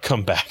he does not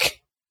come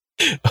back.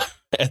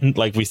 And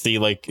like we see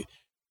like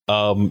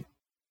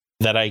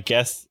that I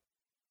guess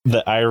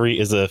that Irie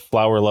is a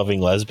flower loving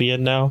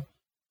lesbian now.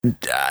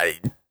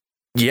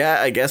 Yeah,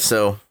 I guess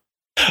so.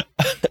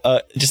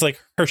 Just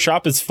like her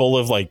shop is full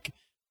of like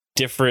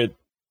different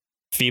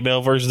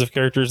female versions of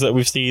characters that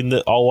we've seen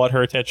that all want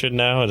her attention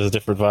now. It has a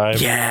different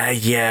vibe.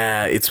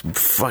 Yeah, it's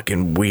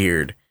fucking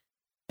weird.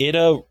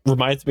 It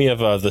reminds me of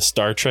the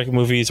Star Trek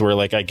movies where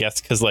like I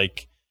guess because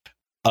like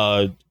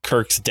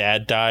Kirk's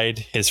dad died,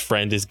 his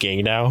friend is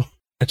gay now.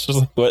 It's just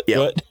like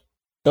what?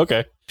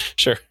 Okay,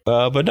 sure.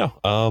 But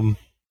no.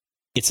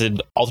 It's an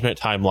alternate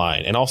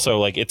timeline, and also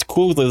like it's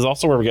cool. There's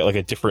also where we get like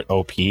a different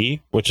OP,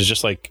 which is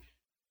just like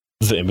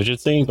the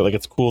images thing. But like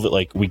it's cool that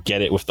like we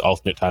get it with the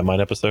alternate timeline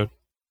episode.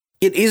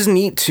 It is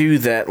neat too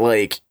that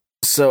like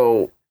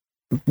so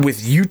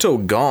with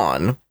Yuto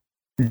gone,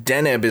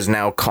 Deneb is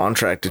now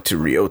contracted to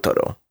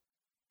Ryotaro.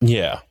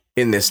 Yeah,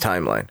 in this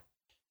timeline,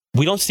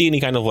 we don't see any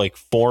kind of like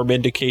form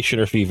indication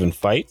or if he even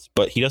fights,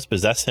 but he does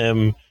possess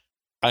him.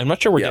 I'm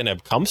not sure where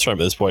Deneb comes from at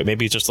this point.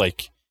 Maybe it's just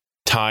like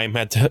time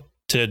had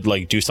to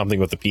like do something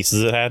with the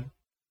pieces it had.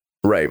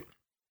 Right.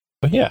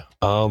 But yeah.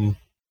 And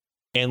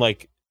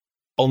like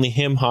only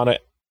him, Hana,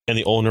 and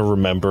the owner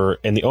remember,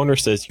 and the owner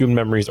says human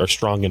memories are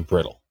strong and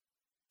brittle.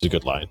 It's a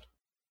good line.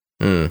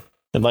 And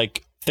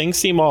like things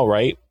seem all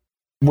right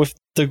with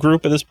the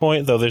group at this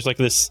point, though there's like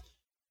this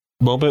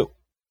moment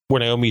where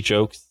Naomi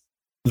jokes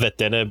that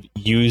Deneb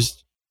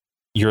used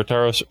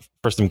Yurotaro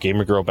for some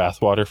Gamer Girl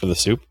bathwater for the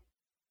soup.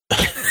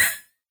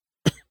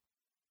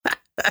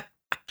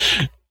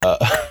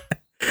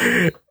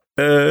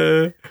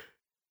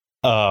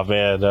 Oh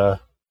man,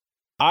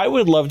 I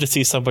would love to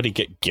see somebody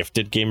get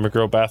gifted Gamer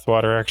Girl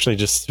bathwater. Actually,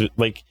 just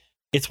like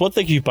it's one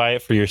thing if you buy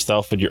it for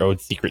yourself in your own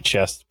secret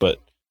chest, but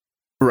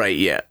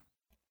yeah,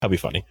 that'd be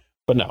funny.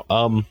 But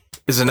no,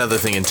 it's another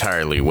thing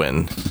entirely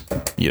when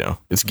you know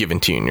it's given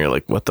to you and you're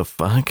like, what the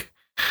fuck?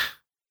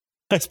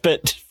 I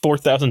spent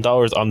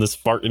 $4,000 on this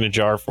fart in a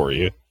jar for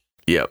you.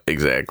 Yep,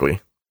 exactly.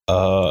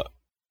 The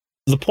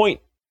point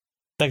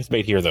that's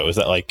made here though is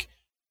that like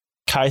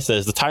Kai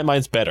says the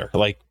timeline's better.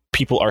 Like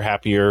people are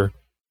happier.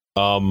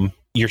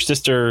 Your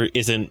sister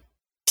isn't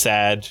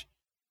sad.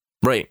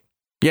 Right.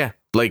 Yeah.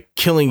 Like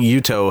killing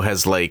Yuto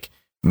has like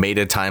made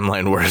a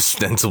timeline where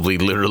ostensibly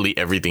literally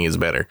everything is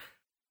better.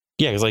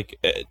 Yeah, because like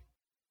the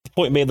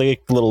point made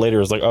like a little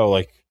later is like, oh,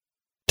 like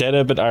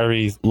Deneb and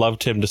Irie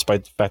loved him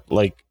despite the fact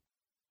like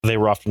they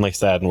were often like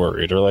sad and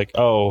worried, or like,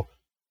 oh,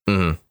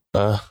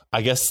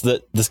 I guess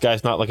that this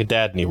guy's not like a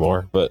dad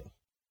anymore. But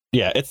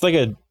yeah, it's like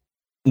a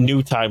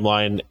new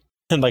timeline.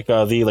 And like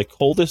the like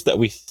coldest that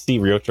we see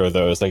Ryotaro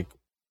though is like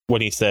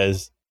when he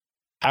says,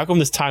 how come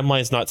this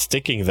timeline is not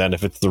sticking then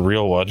if it's the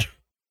real one?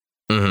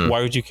 Mhm.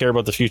 Why would you care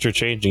about the future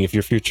changing if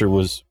your future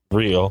was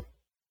real?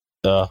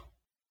 But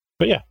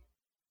yeah,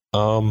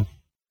 the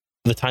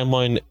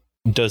timeline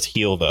does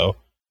heal though,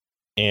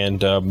 and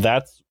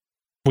that's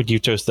what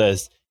Yuto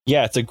says.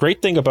 Yeah, it's a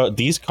great thing about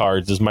these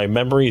cards is my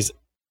memories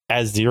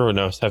as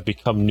Zeronos have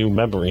become new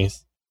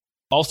memories.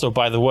 Also,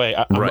 by the way,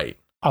 I'm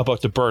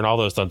about to burn all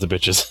those sons of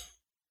bitches.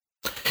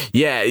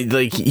 Yeah,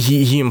 like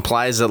he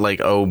implies that like,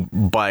 oh,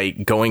 by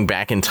going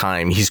back in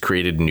time, he's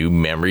created new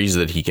memories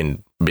that he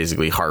can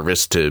basically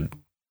harvest to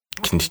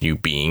continue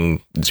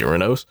being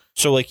Zeronos.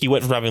 So like he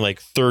went from having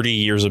like 30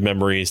 years of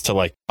memories to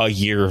like a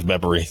year of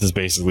memories is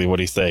basically what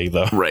he's saying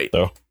though. Right.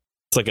 So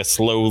it's like a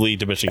slowly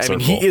diminishing circle. I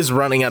mean, he is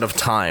running out of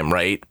time,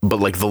 right? But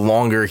like the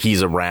longer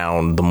he's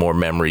around, the more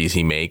memories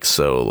he makes.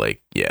 So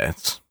like, yeah,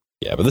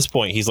 but at this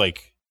point he's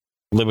like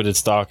limited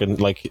stock, and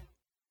like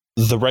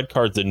the red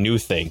card's a new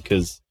thing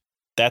because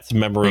that's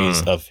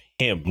memories of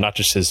him, not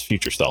just his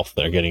future self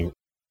that are getting.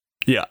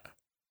 Yeah.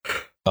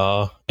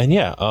 I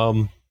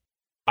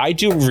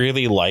do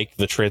really like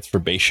the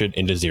transformation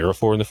into Zero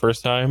 4 in the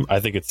first time. I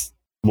think it's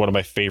one of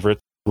my favorite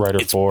Rider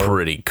 4. It's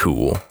pretty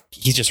cool.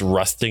 He's just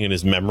rusting and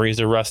his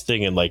memories are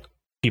rusting and like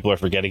people are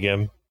forgetting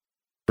him.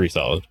 Pretty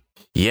solid.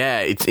 Yeah,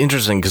 it's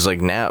interesting because like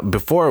now,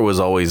 before it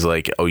was always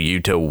like, oh,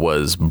 Yuto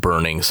was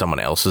burning someone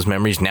else's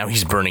memories. Now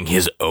he's burning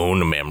his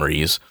own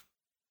memories.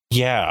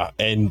 Yeah,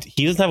 and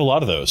he doesn't have a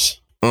lot of those.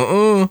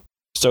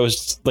 So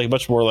it's like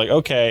much more like,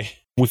 okay,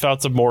 we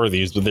found some more of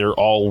these, but they're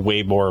all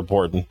way more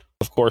important.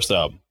 Of course,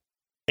 a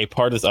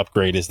part of this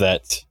upgrade is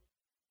that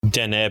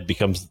Deneb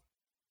becomes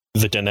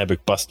the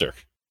Denebic Buster.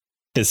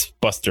 His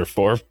Buster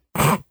form.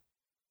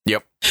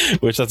 Yep.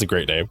 Which that's a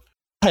great name.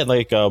 I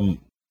like the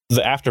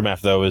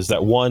aftermath though is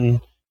that one,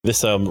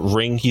 this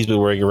ring he's been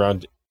wearing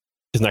around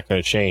his neck on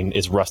a chain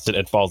is rusted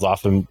and falls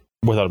off him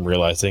without him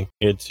realizing.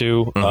 And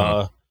two,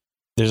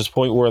 there's this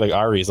point where like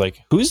Ari's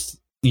like, who's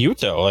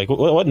Yuto? Like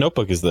what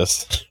notebook is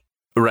this?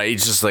 Right,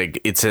 it's just like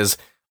it says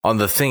on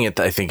the thing.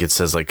 I think it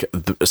says like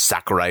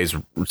Sakurai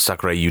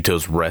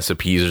Yuto's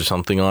recipes or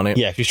something on it.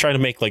 Yeah, if he's trying to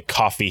make like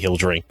coffee, he'll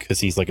drink because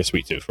he's like a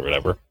sweet tooth or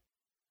whatever.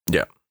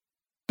 Yeah,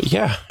 but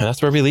yeah, and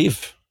that's where we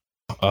leave.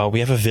 We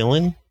have a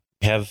villain.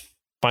 We have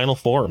final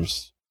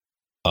forms.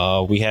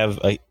 We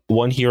have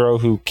one hero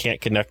who can't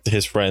connect to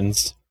his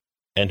friends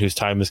and whose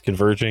time is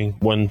converging.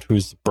 One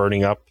who's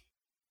burning up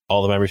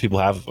all the memories people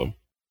have of him.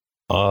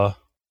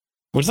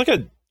 Which is like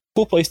a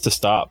cool place to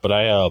stop, but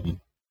I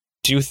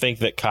do think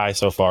that Kai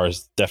so far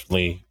is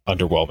definitely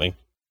underwhelming.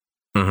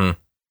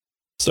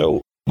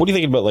 So what do you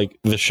think about like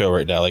the show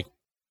right now? Like,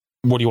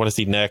 what do you want to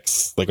see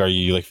next? Like, are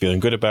you like feeling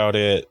good about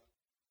it?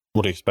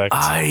 What do you expect?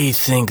 I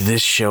think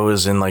this show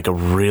is in like a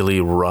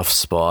really rough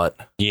spot.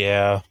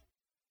 Yeah.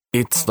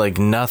 It's like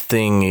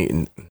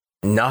nothing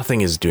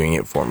is doing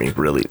it for me,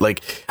 really.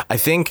 Like, I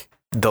think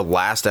the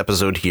last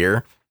episode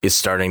here is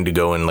starting to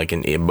go in like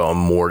a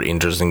more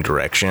interesting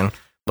direction.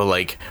 But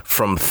like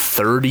from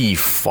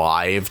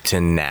 35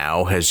 to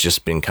now has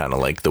just been kind of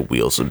like the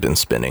wheels have been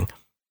spinning.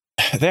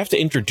 They have to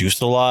introduce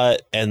a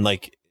lot, and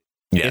like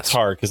it's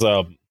hard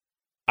because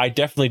I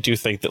definitely do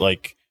think that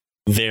like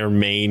their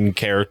main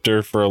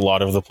character for a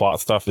lot of the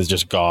plot stuff is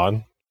just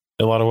gone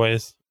in a lot of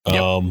ways.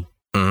 And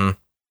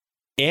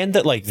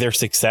that like their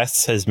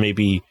success has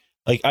maybe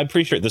like I'm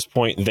pretty sure at this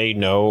point they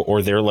know,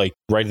 or they're like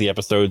writing the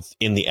episodes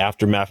in the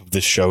aftermath of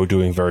this show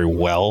doing very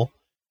well.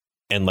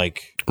 And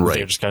like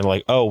they're just kind of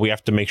like, oh, we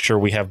have to make sure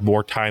we have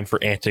more time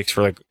for antics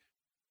for like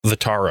the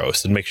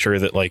Taros and make sure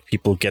that like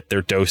people get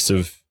their dose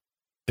of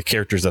the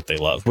characters that they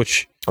love,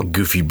 which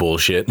goofy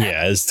bullshit.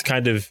 Yeah, is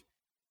kind of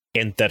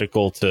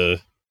antithetical to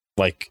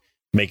like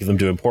making them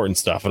do important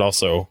stuff and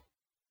also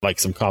like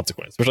some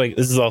consequence. Which like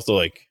this is also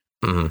like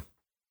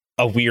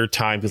a weird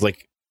time because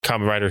like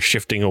Kamen Rider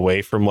shifting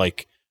away from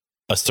like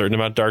a certain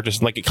amount of darkness,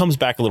 and like it comes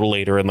back a little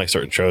later in like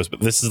certain shows, but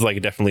this is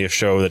like definitely a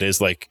show that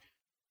is like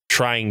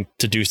trying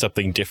to do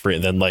something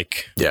different than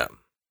like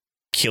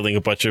killing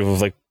a bunch of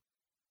like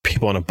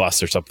people on a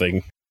bus or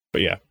something.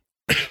 But yeah.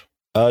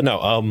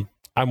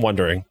 I'm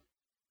wondering.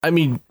 I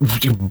mean,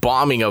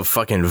 bombing a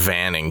fucking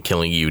van and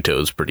killing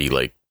Yuto is pretty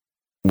like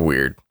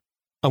weird.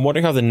 I'm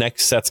wondering how the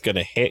next set's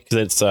gonna hit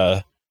because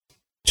it's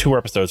 2 more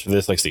episodes for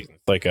this like season.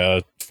 It's like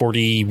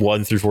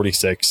 41 through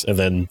 46 and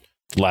then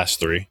the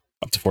last 3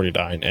 up to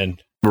 49.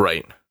 And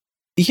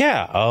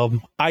yeah,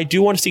 I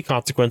do want to see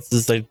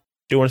consequences. I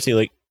do want to see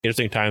like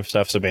interesting time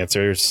stuff, some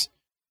answers,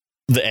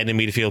 the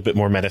enemy to feel a bit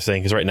more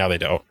menacing because right now they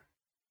don't.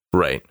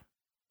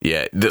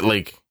 Yeah,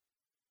 like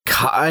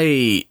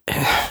Kai's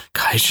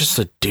just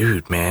a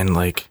dude, man.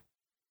 Like,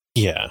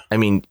 yeah, I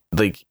mean,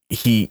 like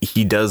he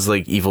does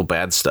like evil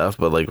bad stuff,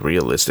 but like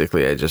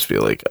realistically, I just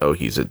feel like, oh,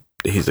 he's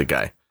a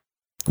guy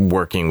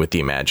working with the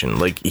Imagine.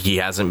 Like, he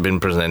hasn't been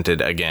presented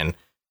again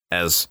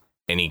as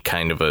any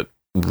kind of a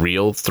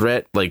real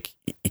threat, like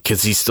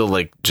because he's still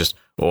like just,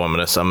 oh, I'm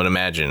gonna summon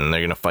Imagine and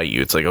they're gonna fight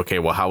you. It's like, okay,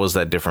 well, how was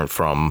that different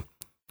from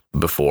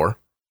before?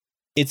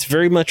 It's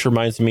very much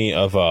reminds me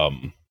of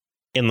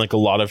in like a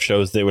lot of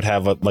shows they would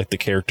have like the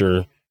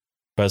character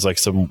who has like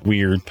some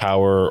weird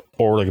power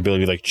or like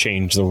ability to like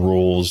change the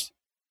rules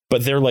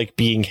but they're like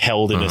being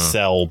held in a Mhm.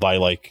 cell by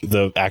like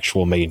the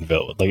actual main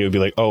villain. Like it would be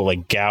like, oh,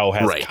 like Gao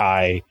has Right.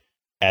 Kai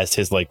as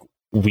his like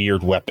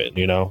weird weapon,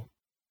 you know?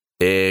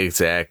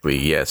 Exactly.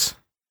 Yes.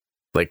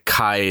 Like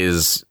Kai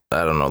is,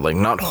 I don't know, like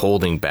not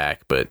holding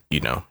back, but you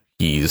know,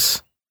 he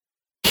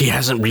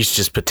hasn't reached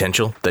his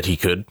potential that he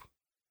could.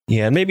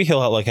 Yeah, and maybe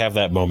he'll like have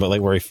that moment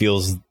like where he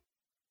feels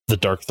the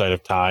dark side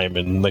of time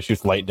and like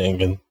shoots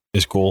lightning and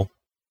is cool.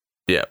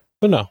 Yeah.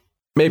 But no,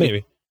 Maybe.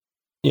 maybe.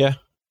 Yeah.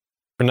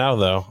 For now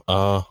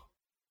though,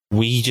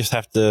 we just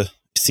have to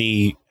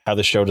see how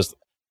the show does.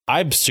 I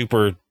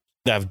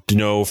have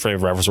no frame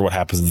of reference for what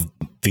happens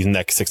these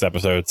next 6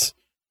 episodes.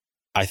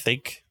 I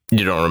think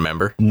You don't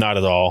remember? not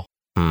at all.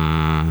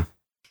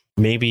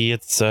 Maybe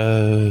it's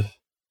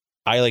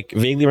I like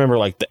vaguely remember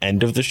like the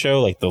end of the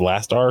show, like the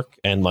last arc,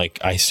 and like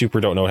I super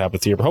don't know what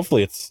happens here, but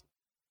hopefully it's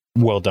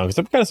well done because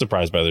I'm kind of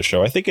surprised by the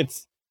show. I think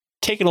it's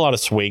taken a lot of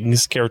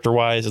swings character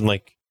wise and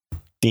like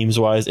themes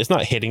wise. It's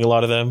not hitting a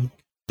lot of them.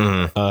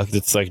 'Cause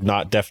it's like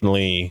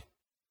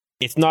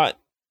it's not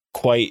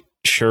quite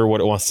sure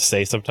what it wants to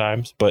say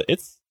sometimes, but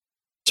it's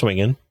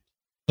swinging.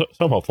 So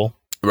I'm hopeful.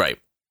 Right.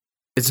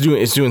 It's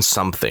doing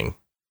something.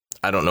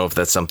 I don't know if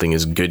that something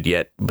is good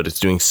yet, but it's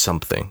doing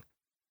something.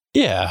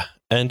 Yeah,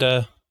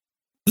 and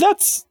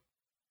that's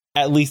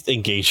at least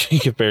engaging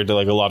compared to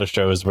like a lot of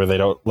shows where they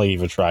don't like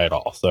even try at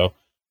all. So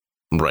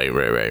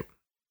Right.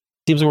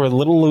 seems we're a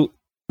little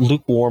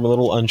lukewarm, a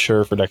little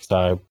unsure for next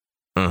time.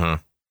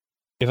 Mm-hmm.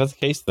 If that's the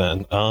case,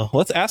 then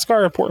let's ask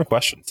our important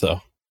question.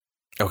 So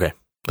Okay,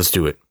 let's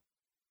do it.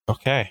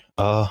 okay,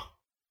 who are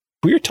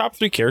your top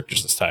 3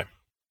 characters this time?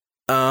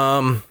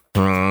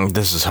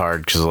 This is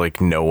hard because like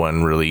no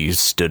one really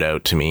stood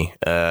out to me.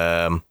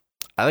 I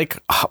like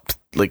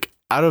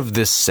out of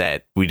this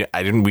set, we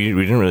didn't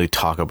really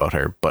talk about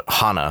her, but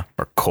Hana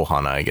or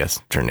Kohana, I guess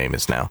her name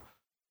is now.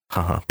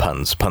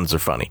 Puns are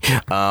funny.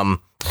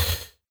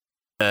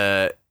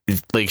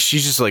 Like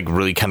she's just like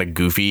really kind of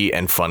goofy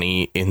and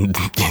funny in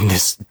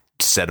this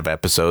set of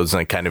episodes,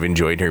 and I kind of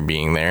enjoyed her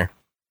being there.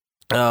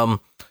 I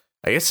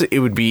guess it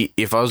would be,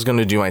 if I was going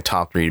to do my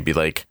top 3, it'd be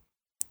like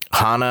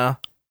Hana,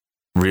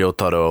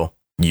 Ryotaro,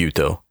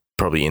 Yuto,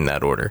 probably in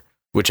that order,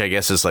 which I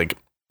guess is like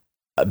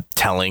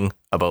telling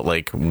about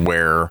like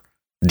where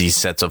these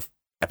sets of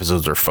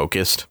episodes are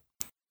focused.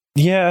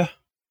 Yeah,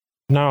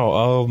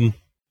 no,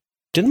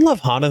 didn't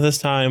love Hana this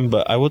time,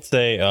 but I would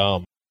say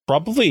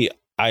probably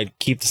I'd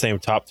keep the same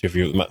top 2 for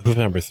you. Who's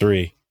number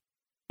 3?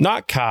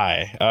 Not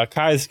Kai.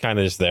 Kai's kind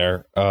of just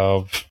there.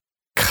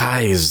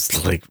 Kai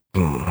is like,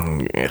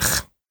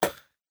 ugh.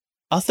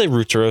 I'll say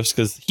Ruteros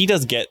because he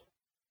does get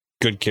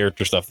good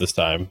character stuff this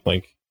time.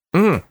 Like,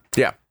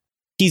 Yeah.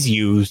 he's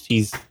used.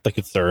 He's the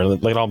concern.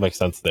 Like, it all makes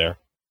sense there.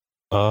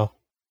 But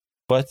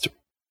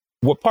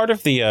what part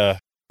of the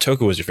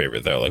Toku was your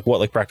favorite though? Like, what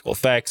like practical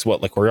effects?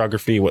 What like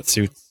choreography? What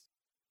suits?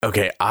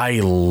 Okay, I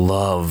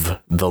love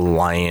the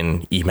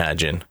lion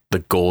Imagine, the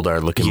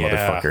Goldar looking Yeah.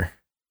 motherfucker.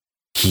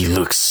 He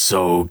looks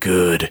so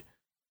good.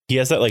 He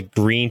has that like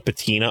green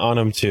patina on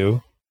him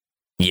too.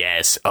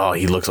 Yes. Oh,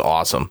 he looks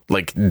awesome.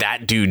 Like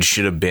that dude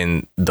should have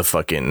been the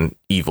fucking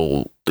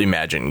evil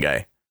Imagine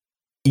guy.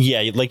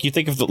 Yeah, like you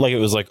think of like it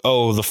was like,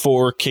 oh, the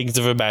 4 kings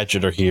of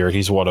Imagine are here.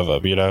 He's one of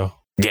them, you know?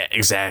 Yeah,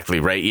 exactly.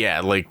 Right. Yeah.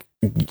 Like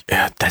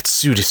that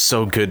suit is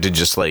so good to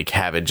just like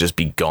have it just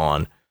be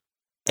gone.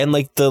 And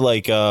like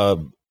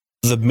the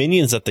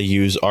minions that they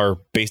use are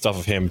based off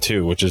of him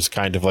too, which is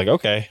kind of like,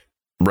 okay.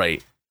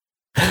 Right.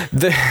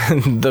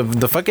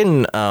 The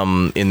fucking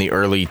in the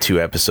early 2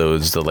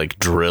 episodes, the like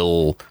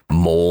drill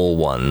mole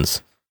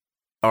ones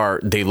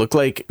they look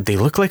like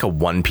a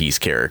One Piece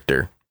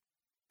character.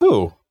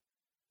 Who?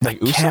 I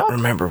can't Usopp?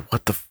 remember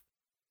what the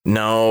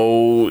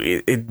no,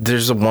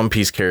 there's a One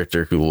Piece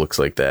character who looks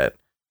like that.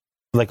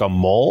 Like a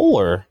mole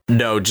or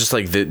No, just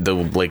like the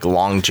like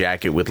long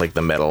jacket with like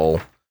the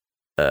metal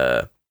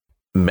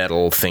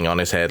thing on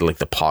his head, like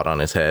the pot on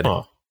his head.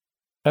 huh.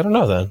 I don't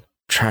know then.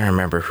 Trying to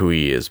remember who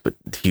he is, but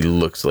he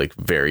looks like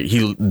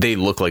they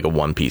look like a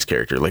One Piece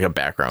character, like a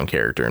background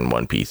character in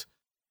One Piece.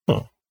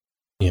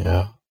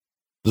 Yeah.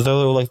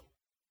 Though like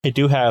they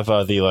do have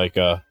the like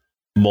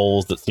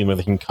moles that seem like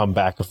they can come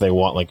back if they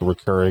want like a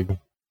recurring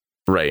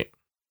Right.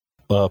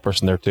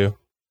 person there too.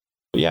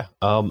 But yeah,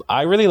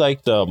 I really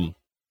liked the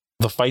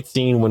fight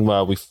scene when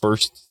we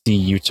first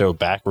see Yuto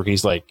back, where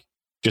he's like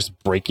just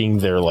breaking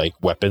their like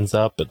weapons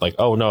up and like,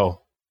 oh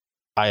no,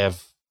 I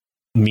have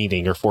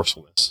meaning or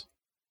forcefulness.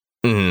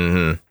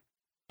 Hmm.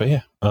 But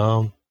yeah,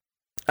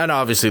 And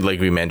obviously, like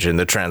we mentioned,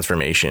 the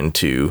transformation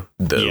to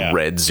the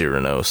red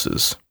Xeranos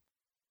is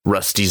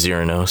rusty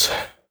Xeranos.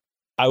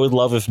 I would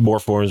love if more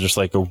forms just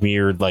like a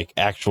weird like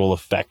actual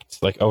effect,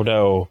 like oh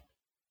no,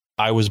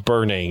 I was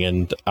burning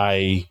and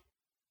I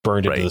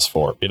burned into Right. this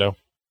form, you know?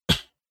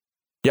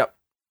 Yep.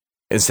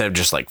 Instead of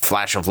just like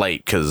flash of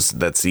light, because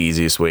that's the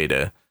easiest way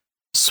to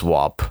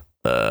swap,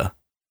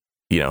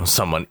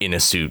 someone in a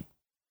suit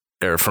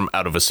or from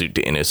out of a suit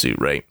to in a suit,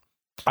 right?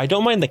 I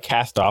don't mind the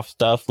cast off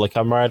stuff. Like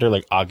Kamen Rider,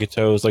 like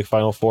Agato's like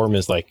final form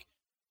is like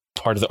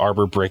part of the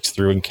arbor breaks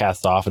through and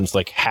casts off, and it's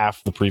like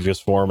half the previous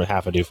form and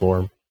half a new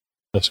form.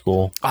 That's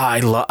cool. I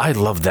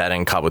love that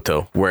in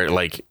Kabuto, where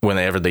like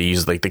whenever they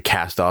use like the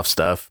cast off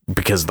stuff,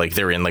 because like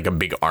they're in like a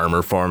big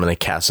armor form and they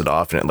cast it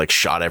off and it like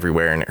shot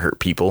everywhere and it hurt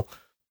people.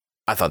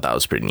 I thought that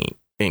was pretty neat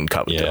in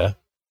Kabuto. Yeah.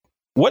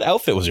 What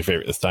outfit was your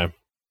favorite this time?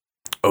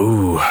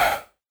 Oh,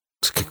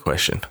 that's a good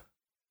question.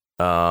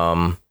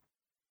 Yeah,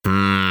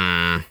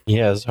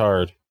 it's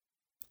hard.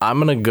 I'm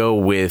gonna go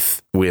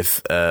with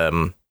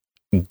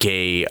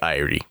gay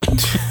Irie.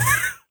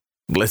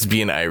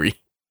 Lesbian Irie.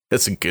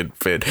 That's a good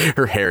fit.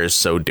 Her hair is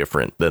so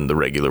different than the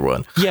regular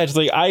one. Yeah, just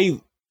like I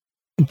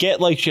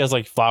get like she has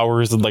like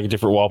flowers and like a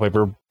different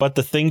wallpaper, but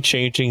the thing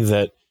changing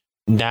that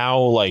now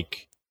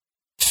like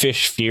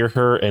fish fear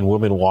her and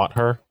women want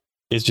her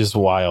is just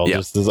wild. Yeah.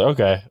 Just is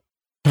okay.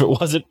 If it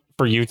wasn't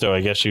for Yuto,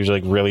 I guess she was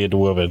like really into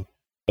women,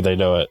 but they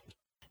know it.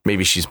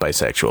 Maybe she's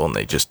bisexual and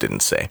they just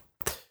didn't say.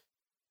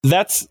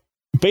 That's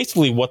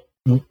basically what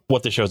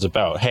the show's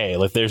about. Hey,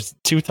 like there's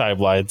two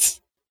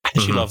timelines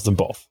and she loves them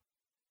both.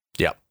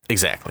 Yeah,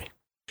 exactly.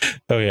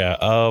 Oh yeah.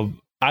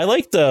 I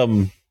liked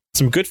some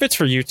good fits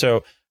for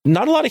Yuto.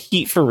 Not a lot of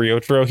heat for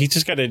Ryotaro. He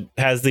just kind of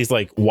has these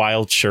like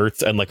wild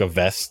shirts and like a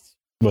vest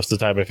most of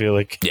the time, I feel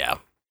like. Yeah.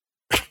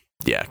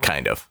 Yeah,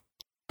 kind of.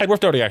 I'd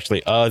worth noting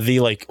actually. The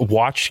like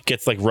watch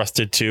gets like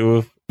rusted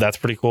too. That's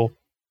pretty cool.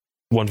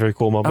 One very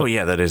cool moment. Oh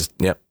yeah, that is.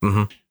 Yep.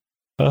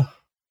 Mm-hmm.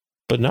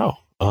 But no.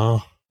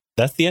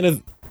 That's the end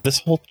of this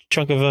whole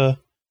chunk of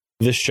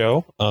this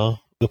show.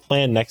 The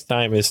plan next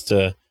time is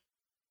to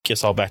get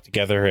us all back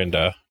together and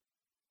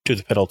do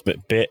the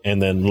penultimate bit,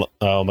 and then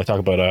I talk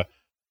about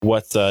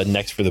what's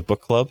next for the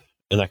book club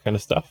and that kind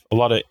of stuff. A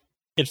lot of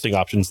interesting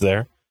options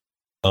there.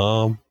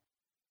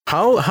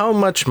 How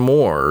much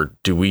more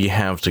do we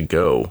have to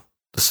go?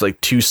 It's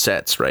like 2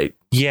 sets, right?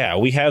 Yeah,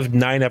 we have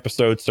 9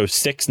 episodes, so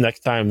 6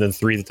 next time, then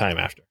 3 the time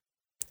after.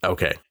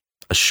 Okay,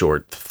 a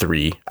short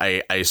 3.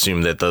 I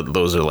assume that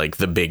those are like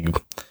the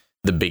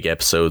big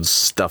episodes.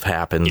 Stuff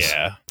happens.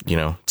 Yeah, you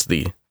know, it's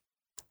the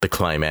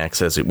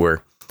climax, as it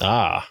were.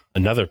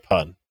 Another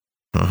pun.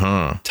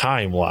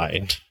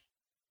 Timeline.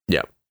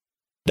 Yep.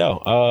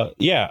 No.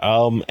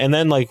 Yeah. And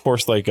then like, of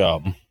course, like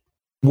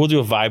we'll do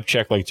a vibe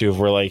check, like too, if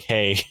we're like,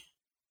 hey,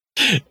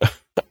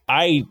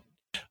 I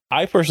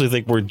personally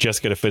think we're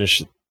just gonna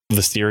finish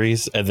the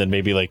series and then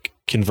maybe like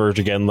converge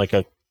again like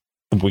a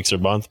weeks or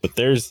month. But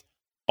there's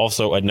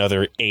also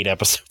another 8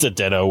 episodes of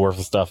Den-O worth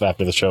of stuff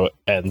after the show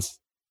ends.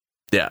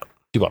 Yeah.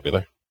 Too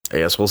popular. I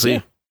guess we'll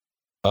see.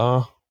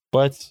 Yeah.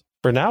 But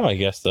for now, I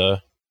guess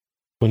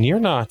when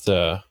you're not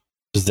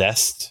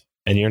possessed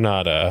and you're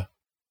not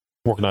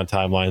working on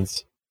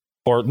timelines,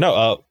 or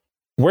no,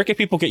 where can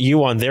people get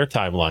you on their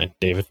timeline,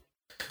 David?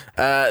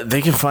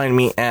 They can find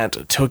me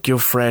at Tokyo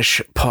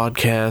Fresh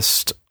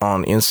Podcast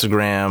on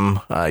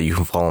Instagram. You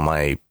can follow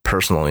my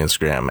personal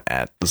Instagram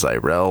at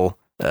Zyrel.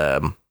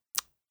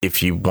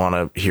 If you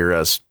want to hear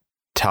us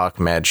talk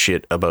mad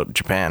shit about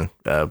Japan,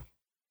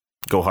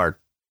 go hard.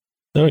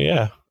 Oh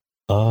yeah.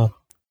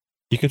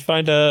 You can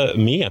find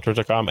me on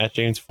Twitter.com at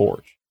James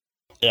Forge.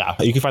 Yeah,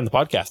 you can find the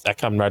podcast at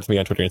Kamen Rider with me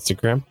on Twitter and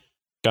Instagram.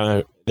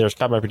 There's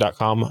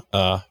KamenRider.com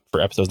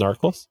for episodes and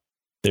articles.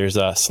 There's /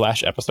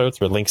 episodes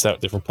for links out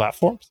to different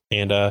platforms,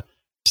 and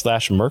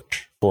 /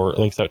 merch for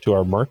links out to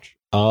our merch.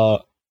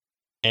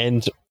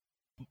 And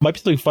might be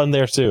something fun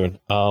there soon.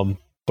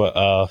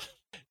 But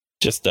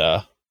just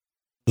the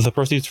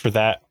proceeds for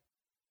that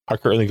are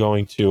currently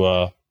going to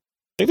I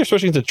think they're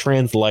switching to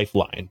Trans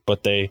Lifeline,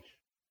 but they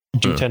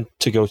do tend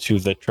to go to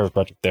the Trevor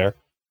Project there.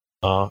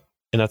 And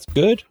that's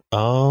good.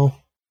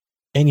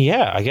 And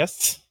yeah, I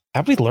guess,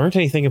 have we learned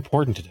anything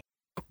important today?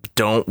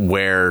 Don't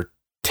wear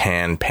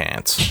tan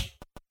pants.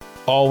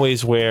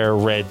 Always wear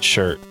red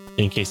shirt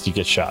in case you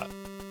get shot.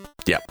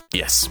 Yep.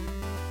 Yes.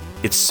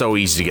 It's so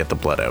easy to get the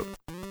blood out.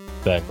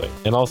 Exactly.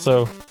 And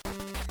also,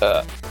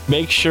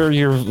 make sure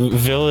your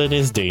villain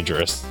is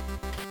dangerous.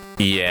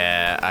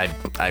 Yeah,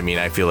 I mean,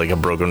 I feel like a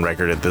broken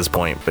record at this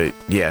point, but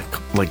yeah,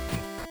 like,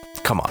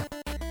 come on.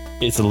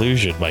 It's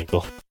illusion,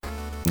 Michael.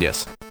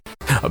 Yes.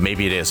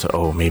 Maybe it is.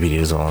 Oh, maybe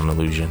it is all an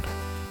illusion.